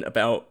announcement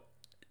about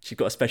she's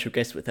got a special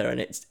guest with her, and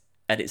it's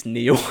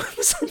Neil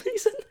for some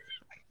reason.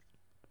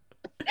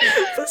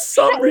 For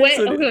some wait,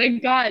 reason, oh my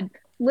god.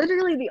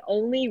 Literally the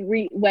only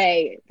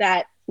way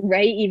that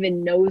Ray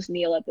even knows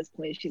Neil at this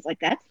point, she's like,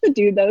 that's the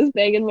dude that was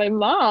banging my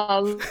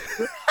mom.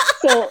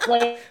 So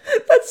like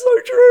that's so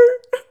true.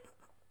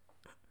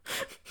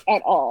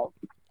 at all.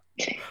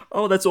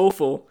 Oh, that's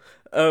awful.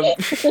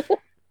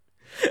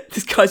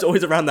 This guy's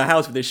always around the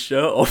house with his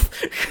shirt off.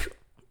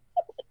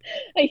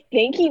 I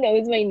think he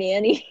knows my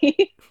nanny.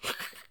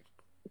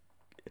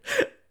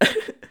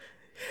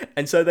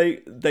 And so they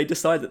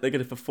decide that they're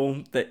going to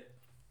perform it's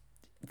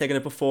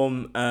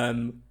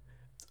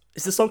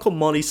a song called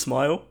Molly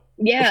Smile.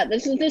 Yeah,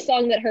 this is the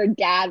song that her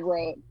dad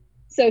wrote.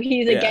 So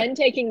he's Yeah. again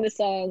taking the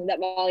song that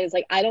Molly is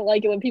like, I don't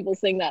like it when people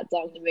sing that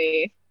song to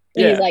me.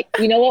 And Yeah. he's like,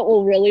 you know what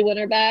will really win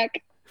her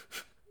back?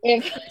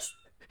 If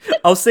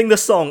I'll sing the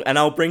song and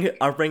I'll bring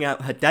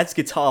out her dad's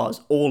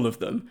guitars, all of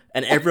them,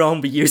 and everyone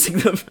will be using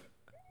them.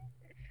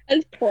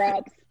 as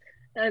props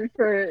and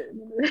for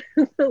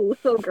the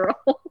little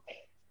girl.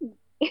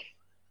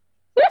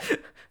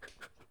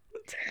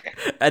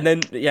 And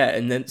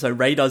then so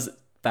Ray does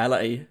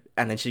ballet,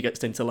 and then she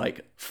gets into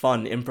like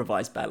fun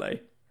improvised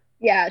ballet.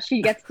 Yeah,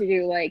 she gets to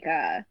do like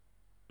her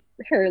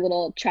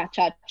little cha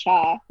cha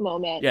cha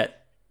moment. Yeah,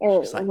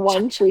 Or it's like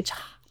one cha, free cha,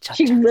 cha,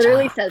 she cha,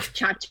 literally cha. says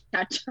cha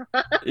cha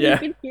cha. Yeah. You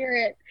can hear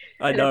it.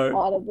 I And it's know,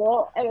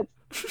 audible and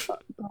it's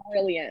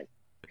brilliant.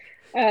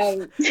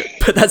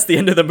 but that's the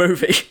end of the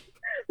movie.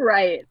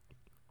 Right.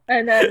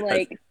 And then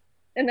like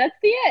and that's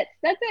it.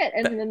 That's it.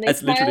 And then they That's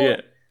smile, literally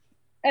it.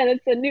 and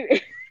it's a new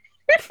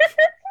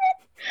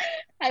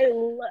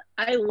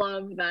I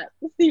love that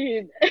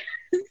scene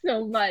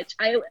so much.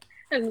 I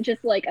am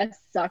just like a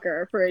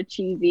sucker for a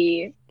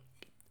cheesy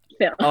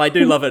film. Oh, I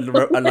do love it,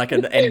 like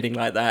an ending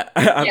like that.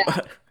 Yeah.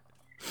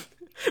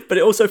 But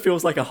it also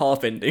feels like a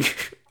half ending.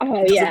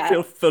 Oh It doesn't yeah.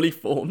 feel fully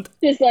formed.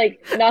 Just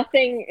like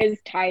nothing is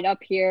tied up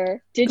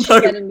here. Did she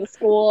No. get him to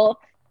school?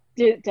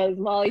 Does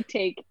Molly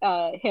take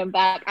him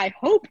back? I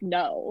hope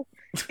no.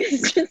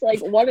 It's just like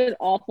what an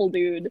awful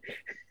dude.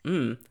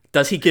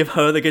 Does he give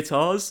her the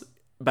guitars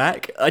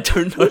back? I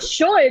don't know. He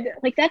should.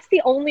 Like that's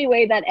the only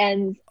way that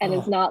ends and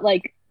it's not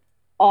like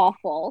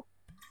awful.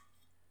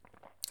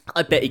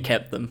 I bet he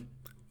kept them.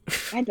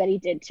 I bet he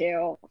did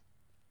too.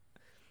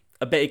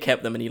 I bet he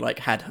kept them, and he like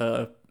had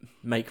her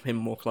make him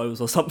more clothes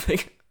or something.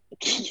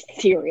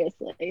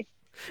 Seriously.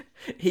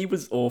 He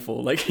was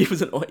awful. Like he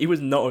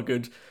was not a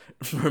good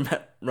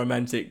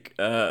romantic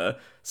side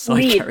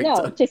Lead. character.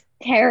 No, just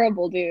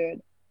terrible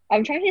dude.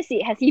 I'm trying to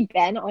see, has he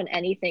been on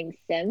anything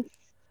since?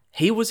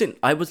 He wasn't.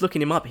 I was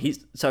looking him up.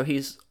 He's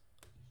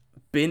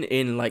been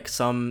in like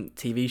some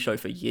TV show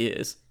for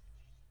years.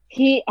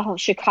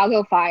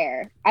 Chicago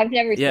Fire. I've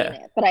never seen Yeah.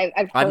 it, but I've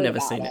heard I've never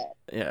about seen it.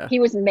 it. Yeah. He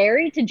was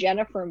married to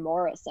Jennifer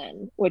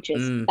Morrison, which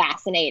is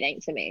fascinating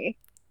to me.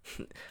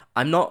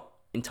 I'm not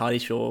entirely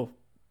sure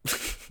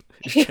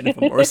who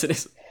Jennifer Morrison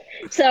is.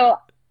 So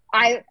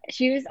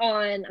she was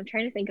on, I'm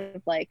trying to think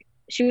of like,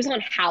 she was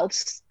on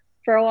House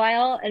for a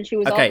while, and she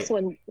was Okay. also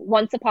in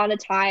Once Upon a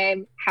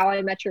Time, How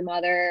I Met Your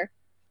Mother,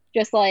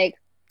 just like,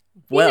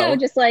 Well,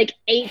 just like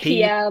 8 he-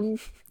 p.m.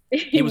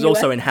 he was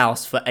also in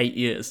House for 8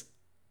 years.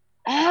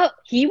 Oh,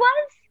 he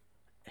was?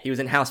 He was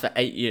in House for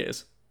 8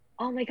 years.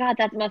 Oh my God,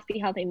 that must be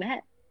how they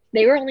met.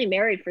 They were only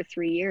married for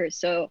 3 years,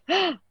 so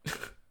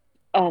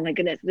oh my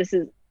goodness, this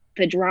is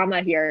the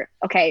drama here.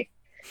 Okay,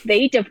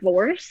 they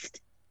divorced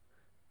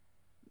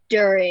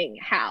during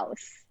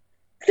House.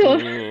 So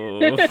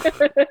Ooh.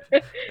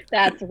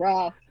 that's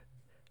rough.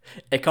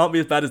 It can't be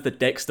as bad as the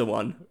Dexter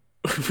one,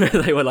 where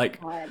they were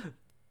like, God.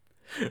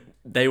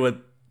 they were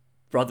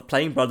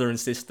playing brother and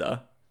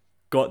sister,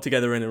 got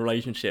together in a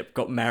relationship,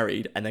 got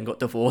married, and then got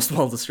divorced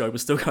while the show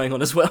was still going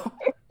on as well.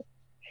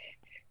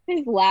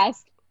 His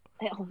last,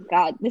 oh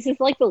God, this is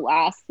like the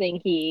last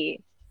thing he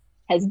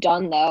has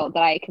done though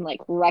that I can like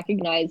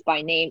recognize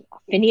by name.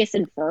 Phineas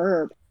and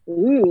Ferb.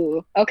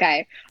 Ooh,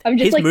 okay. I'm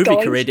just His like movie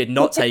going career to... did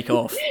not take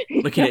off.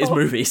 Looking at his No,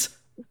 movies,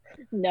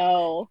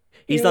 no.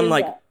 he's He done was,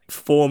 like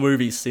 4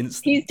 movies he's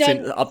since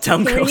done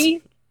Uptown Girls.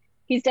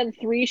 he's done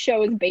 3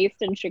 shows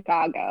based in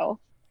Chicago.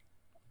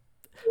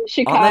 Aren't they all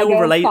Chicago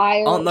related?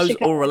 Fire, Aren't those all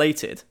Chicago.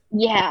 related?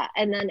 Yeah,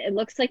 and then it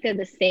looks like they're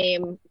the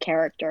same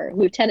character,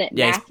 Lieutenant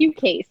Yeah. Matthew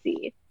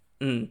Casey.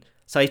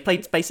 So he's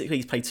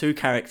played 2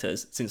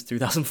 characters since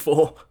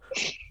 2004.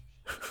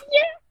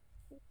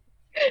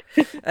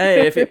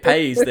 Hey, if it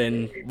pays,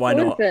 then why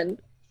not? Listen,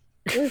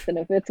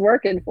 if it's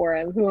working for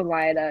him, who am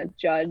I to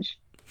judge?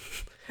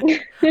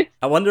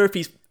 I wonder if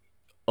he's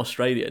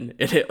Australian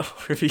in it,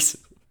 or if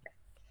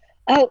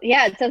Oh,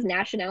 yeah, it says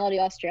nationality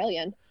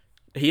Australian.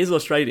 he is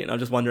Australian. I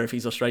just wonder if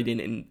he's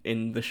Australian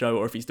in the show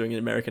or if he's doing an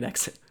American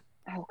accent.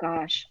 Oh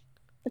gosh.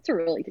 That's a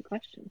really good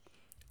question.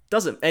 It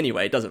doesn't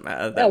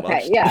matter that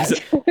Okay, much. yeah.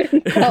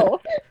 No.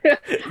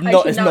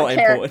 Not it's not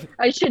care. important.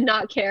 I should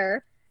not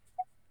care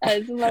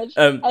as much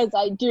Um, as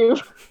I do.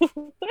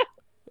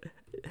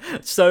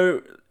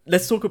 So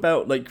let's talk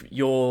about like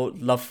your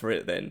love for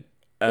it then.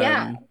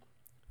 Yeah.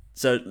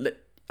 So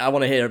I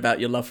want to hear about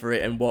your love for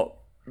it and what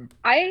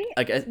I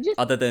I guess just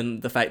other than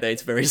the fact that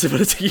it's very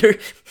similar to you.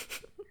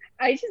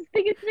 I just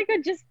think it's like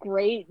a just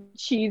great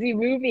cheesy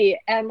movie.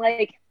 And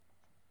like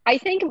I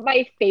think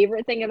my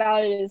favorite thing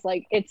about it is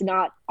like it's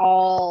not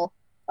all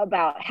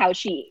about how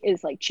she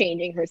is like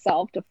changing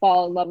herself to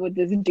fall in love with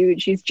this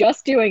dude. She's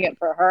just doing it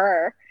for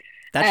her.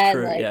 That's And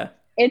true. like Yeah.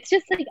 it's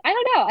just like I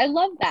don't know, I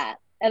love that.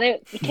 And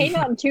it came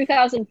out in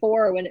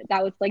 2004 when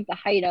that was like the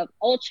height of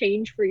I'll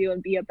change for you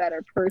and be a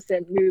better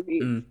person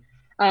movies.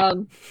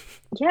 Mm.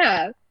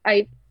 Yeah,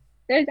 I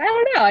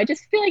don't know. I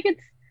just feel like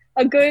it's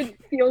a good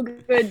feel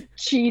good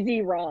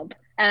cheesy romp,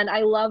 and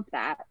I love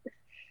that.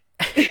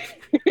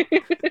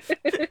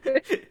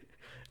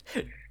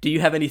 Do you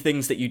have any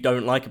things that you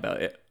don't like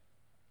about it?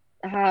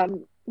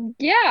 um,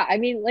 yeah, I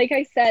mean, like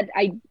I said,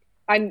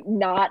 I'm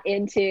not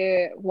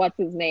into what's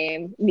his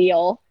name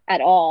Neil at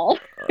all.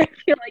 I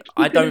feel like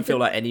I don't feel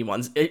like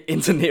anyone's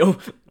into Neil.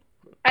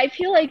 I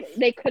feel like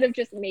they could have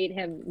just made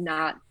him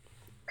not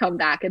come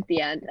back at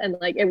the end, and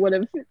like it would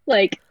have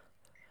like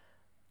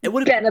It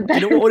would been a have. better.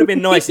 You know what would have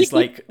been nice is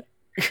movie. like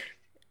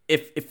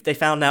if they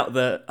found out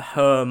that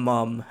her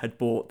mum had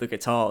bought the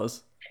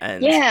guitars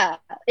and Yeah,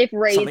 if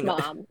Ray's something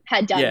mom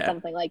had done Yeah.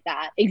 something like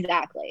that,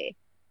 exactly.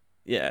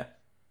 yeah,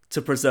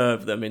 to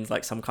preserve them in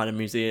like some kind of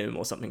museum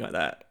or something like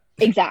that.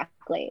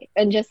 Exactly.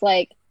 And just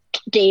like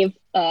gave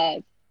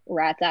a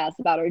rat's ass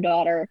about her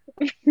daughter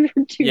for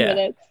 2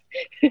 minutes.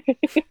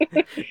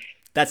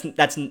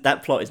 That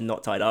plot is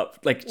not tied up.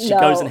 Like she No.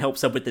 goes and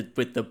helps her with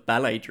the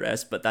ballet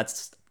dress, but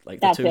that's like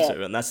the That's tutu,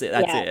 it. and that's it. Yeah,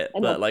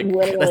 and But that's like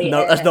literally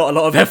that's it. not a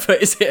lot of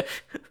effort, is it?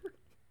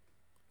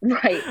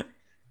 Right.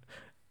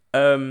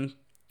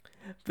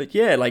 But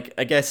yeah, like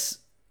I guess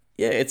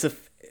it's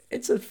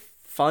a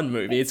fun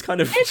movie. It's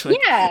kind of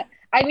Yeah.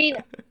 I mean,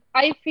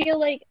 I feel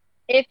like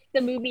if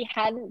the movie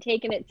hadn't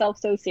taken itself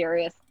so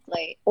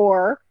seriously,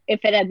 or if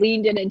it had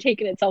leaned in and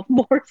taken itself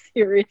more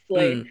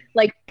seriously,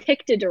 like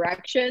picked a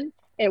direction,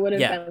 it would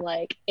have Yeah. been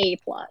like A+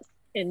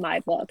 in my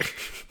book.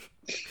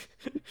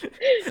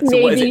 So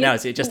what is it now?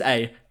 Is it just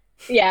A?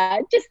 Yeah,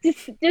 just an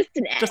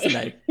A. Just an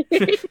A.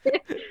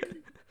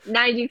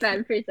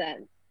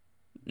 95%.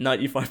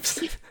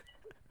 95%.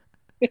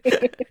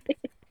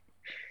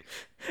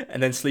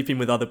 And then sleeping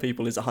with other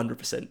people is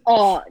 100%.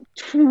 Oh,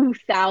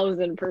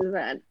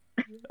 2000%.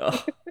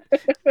 Oh.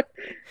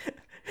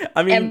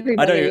 I mean,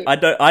 Everybody.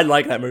 I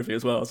like that movie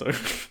as well. So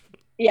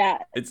Yeah.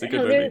 it's a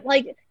good movie.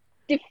 Like,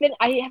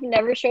 I have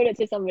never showed it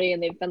to somebody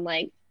and they've been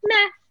like,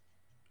 nah,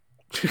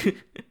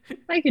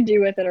 I could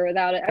do with it or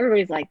without it.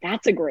 Everybody's like,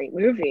 that's a great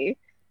movie.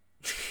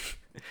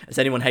 Has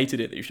anyone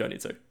hated it that you've shown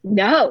it to?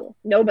 No,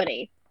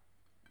 nobody.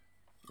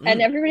 And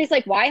Mm. everybody's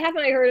like, why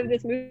haven't I heard of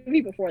this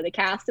movie before? The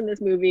cast in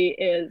this movie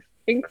is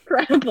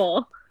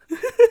incredible.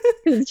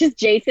 It's just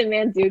Jason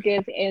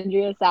Mantzoukas,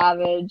 Andrea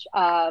Savage,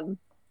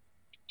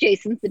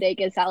 Jason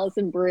Sudeikis,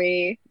 Alison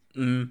Brie.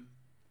 Mm.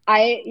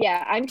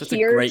 I'm Just a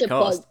here great to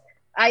plug. cast.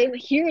 I'm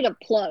here to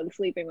plug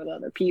sleeping with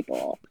other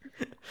people.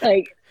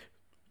 Like,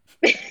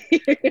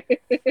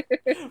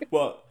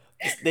 Well,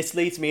 this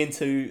leads me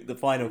into the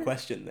final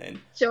question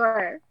then.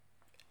 sure.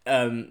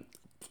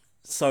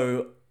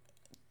 So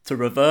to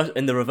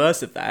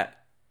reverse of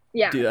that,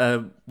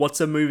 Yeah.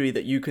 what's a movie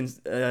that you can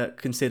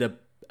consider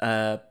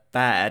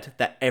bad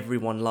that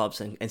everyone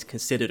loves and is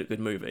considered a good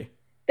movie?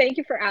 Thank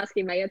you for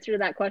asking. My answer to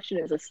that question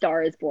is A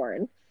Star is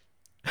Born.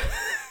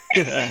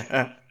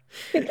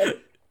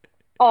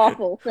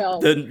 awful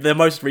film. The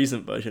most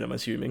recent version, I'm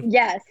assuming.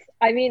 Yes.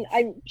 I mean,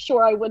 I'm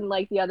sure I wouldn't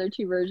like the other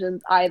two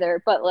versions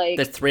either, but like,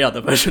 There's 3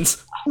 other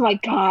versions. oh my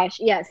gosh.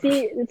 Yeah,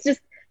 see, it's just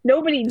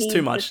nobody It's needs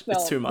too this much. It's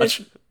film. too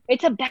much.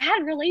 It's a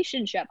bad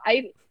relationship.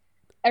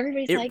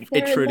 Everybody's like It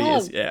they're in truly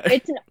love. is. Yeah.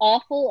 It's an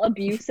awful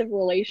abusive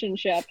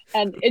relationship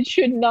and it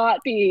should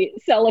not be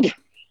celebrated.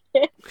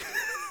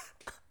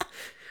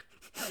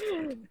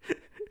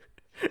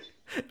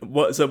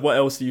 What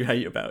else do you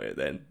hate about it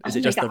then? Is Oh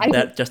it my just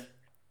God, just I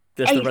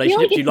the feel relationship?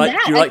 like Do you it's like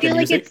that. do you I like the feel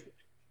like music?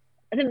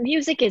 the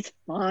music is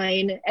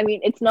fine. I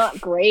mean, it's not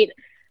great.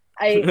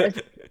 I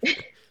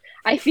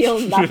I feel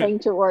nothing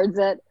towards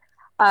it.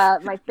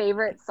 My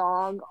favorite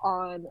song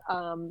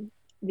on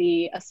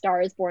the A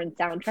Star Is Born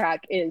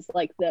soundtrack is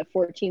like the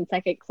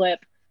 14-second clip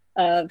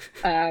of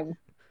God,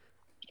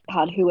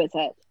 who is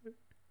it?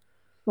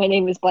 My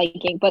name is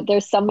blanking, but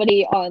there's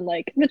somebody on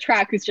like the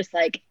track who's just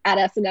like at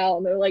SNL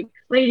and they're like,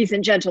 ladies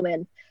and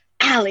gentlemen,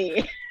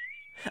 Allie.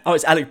 Oh,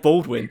 it's Alec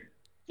Baldwin.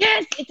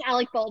 Yes, it's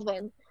Alec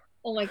Baldwin.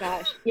 Oh my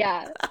gosh.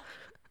 Yeah.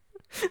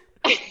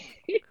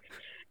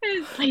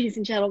 Ladies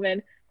and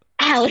gentlemen,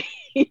 Allie.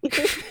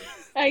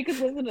 I could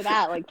listen to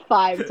that like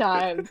 5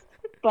 times.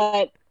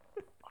 But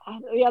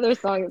the other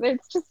song,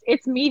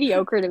 it's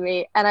mediocre to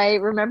me. And I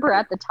remember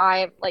at the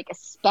time, like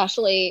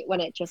especially when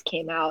it just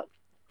came out,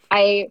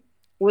 I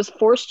was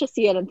forced to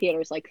see it in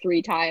theaters like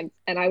 3 times.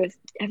 And every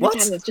What?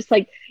 time I was just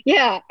like,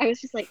 yeah, I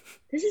was just like,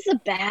 this is a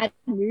bad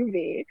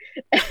movie.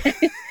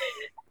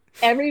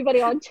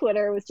 Everybody on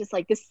Twitter was just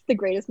like, this is the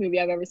greatest movie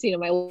I've ever seen in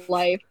my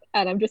life.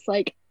 And I'm just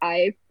like,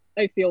 I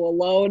feel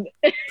alone.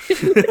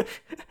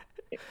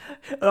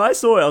 And I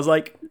saw it. I was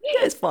like,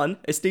 yeah, it's fun.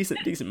 It's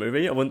decent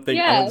movie. I wouldn't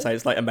Yeah. say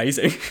it's like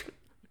amazing.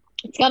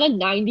 It's got a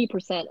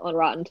 90% on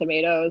Rotten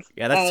Tomatoes.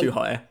 Yeah, that's too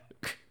high.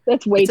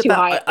 That's way too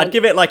high. I'd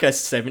give it like a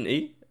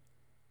 70.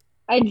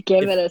 I'd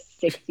give it a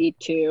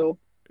 62.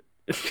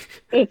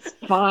 It's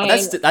fine.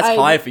 That's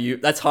high for you.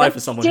 That's high for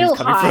someone who's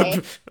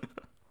coming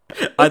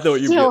from. I thought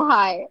you'd still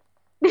high.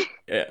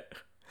 Yeah,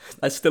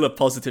 that's still a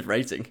positive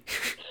rating.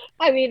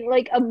 I mean,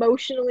 like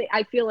emotionally,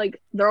 I feel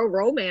like the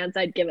romance,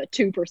 I'd give it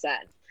 2%.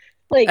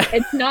 Like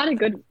it's not a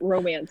good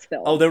romance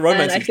film. Oh, the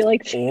romance I feel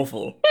like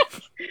awful.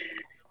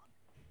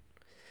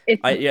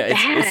 It's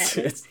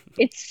bad.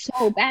 It's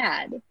so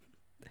bad.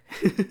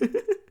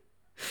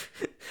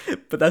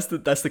 But that's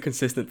the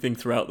consistent thing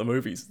throughout the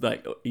movies,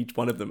 like each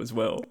one of them as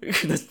well.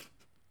 that's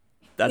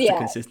the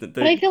consistent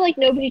thing. But I feel like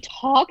nobody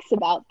talks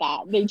about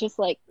that. They just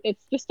like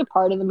it's just a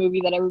part of the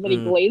movie that everybody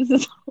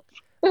glazes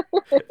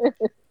over.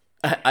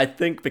 I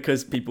think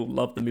because people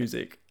love the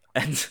music,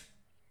 and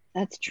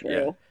that's true.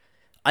 Yeah.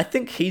 I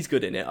think he's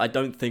good in it. I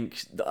don't think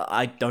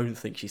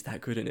she's that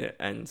good in it.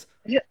 And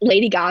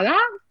Lady Gaga?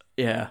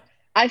 Yeah.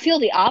 I feel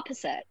the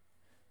opposite.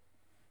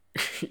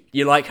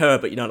 You like her,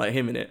 but you don't like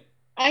him in it.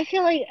 I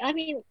feel like, I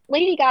mean,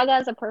 Lady Gaga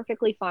is a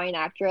perfectly fine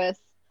actress.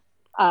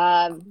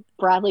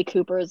 Bradley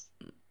Cooper's,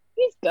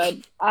 he's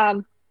good.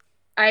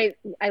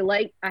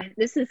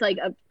 This is like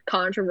a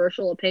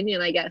controversial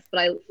opinion, I guess, but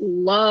I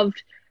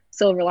loved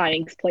Silver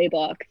Linings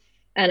Playbook.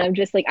 And I'm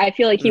just like, I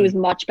feel like he was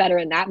much better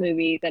in that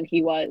movie than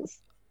he was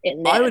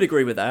in this. I would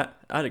agree with that.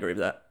 I'd agree with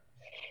that.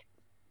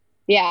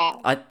 Yeah.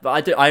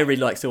 I really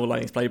like Silver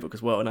Linings Playbook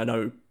as well, and I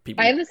know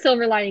people. I have a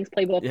Silver Linings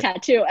Playbook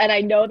tattoo, and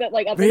I know that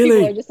like other Really?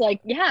 people are just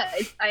like, yeah,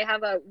 I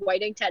have a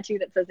whiting tattoo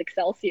that says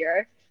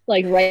Excelsior,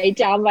 like right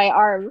down my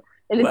arm,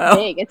 and it's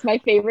big. It's my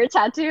favorite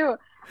tattoo,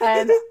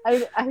 and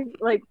I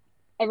like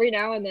every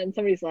now and then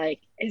somebody's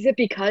like, is it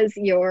because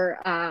you're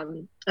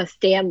a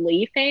Stan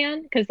Lee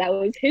fan? Because that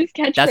was his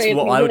catchphrase. That's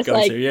what I would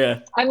go to.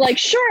 Yeah. I'm like,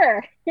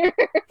 sure.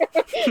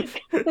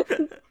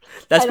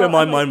 That's where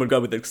my mind would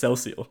go with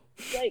Excelsior.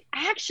 Like,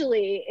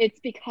 actually,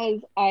 it's because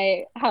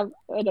I have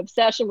an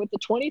obsession with the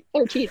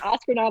 2013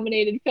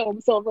 Oscar-nominated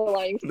film Silver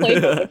Linings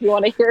Playbook, if you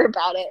want to hear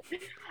about it,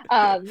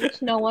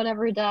 which no one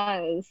ever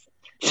does.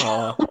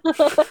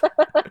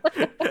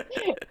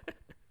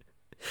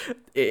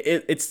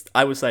 It's.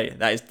 I would say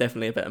that is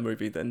definitely a better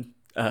movie than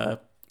Star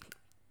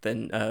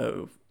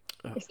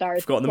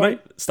is Forgotten Born.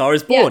 Star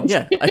is Born.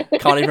 Yeah, I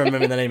can't even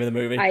remember the name of the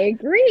movie. I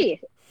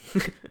agree.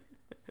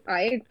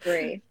 I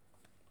agree.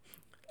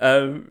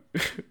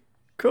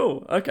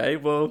 Cool. Okay.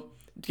 Well,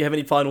 do you have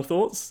any final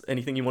thoughts?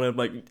 Anything you want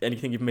to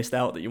anything you've missed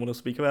out that you want to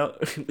speak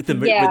about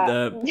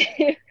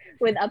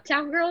with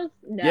Uptown Girls?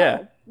 No.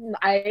 Yeah.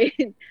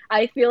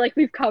 I feel like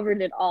we've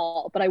covered it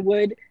all, but I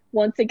would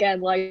once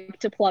again like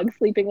to plug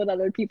Sleeping with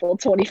Other People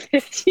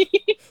 2015.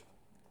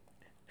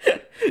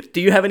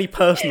 Do you have any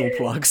personal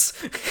plugs?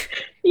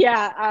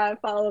 Yeah,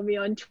 follow me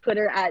on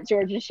Twitter at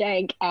Georgia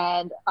Shank,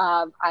 and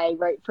I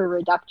write for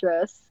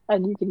Reductress,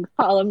 and you can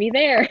follow me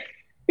there.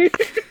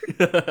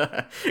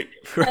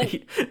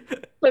 Great.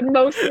 But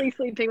mostly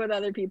Sleeping with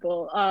Other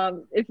People.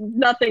 If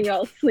nothing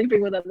else,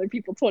 Sleeping with Other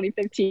People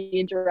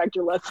 2015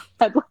 director Leslie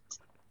Headland.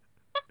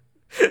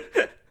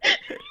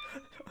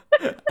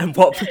 And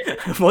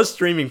what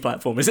streaming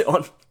platform is it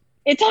on?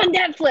 It's on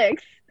Netflix.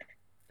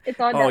 It's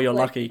on Oh, Netflix. you're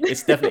lucky.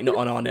 It's definitely not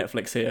on our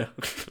Netflix here.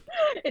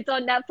 It's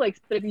on Netflix,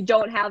 but if you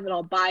don't have it,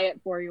 I'll buy it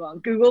for you on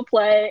Google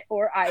Play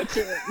or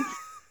iTunes.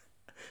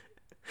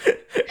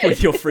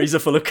 With your freezer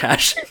full of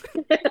cash.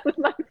 With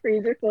my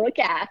freezer full of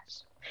cash.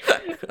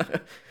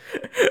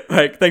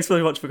 Right, thanks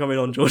very much for coming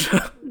on,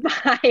 Georgia.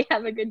 Bye.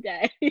 Have a good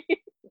day.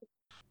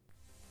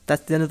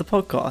 That's the end of the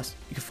podcast.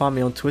 You can find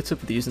me on Twitter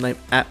with the username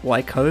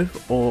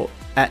 @ycove or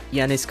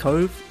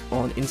 @YanisCove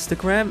on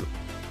Instagram.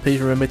 Please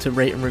remember to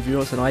rate and review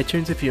us on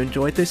iTunes if you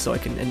enjoyed this so I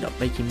can end up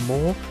making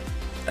more.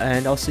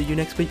 And I'll see you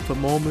next week for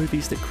more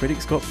movies that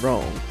critics got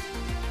wrong.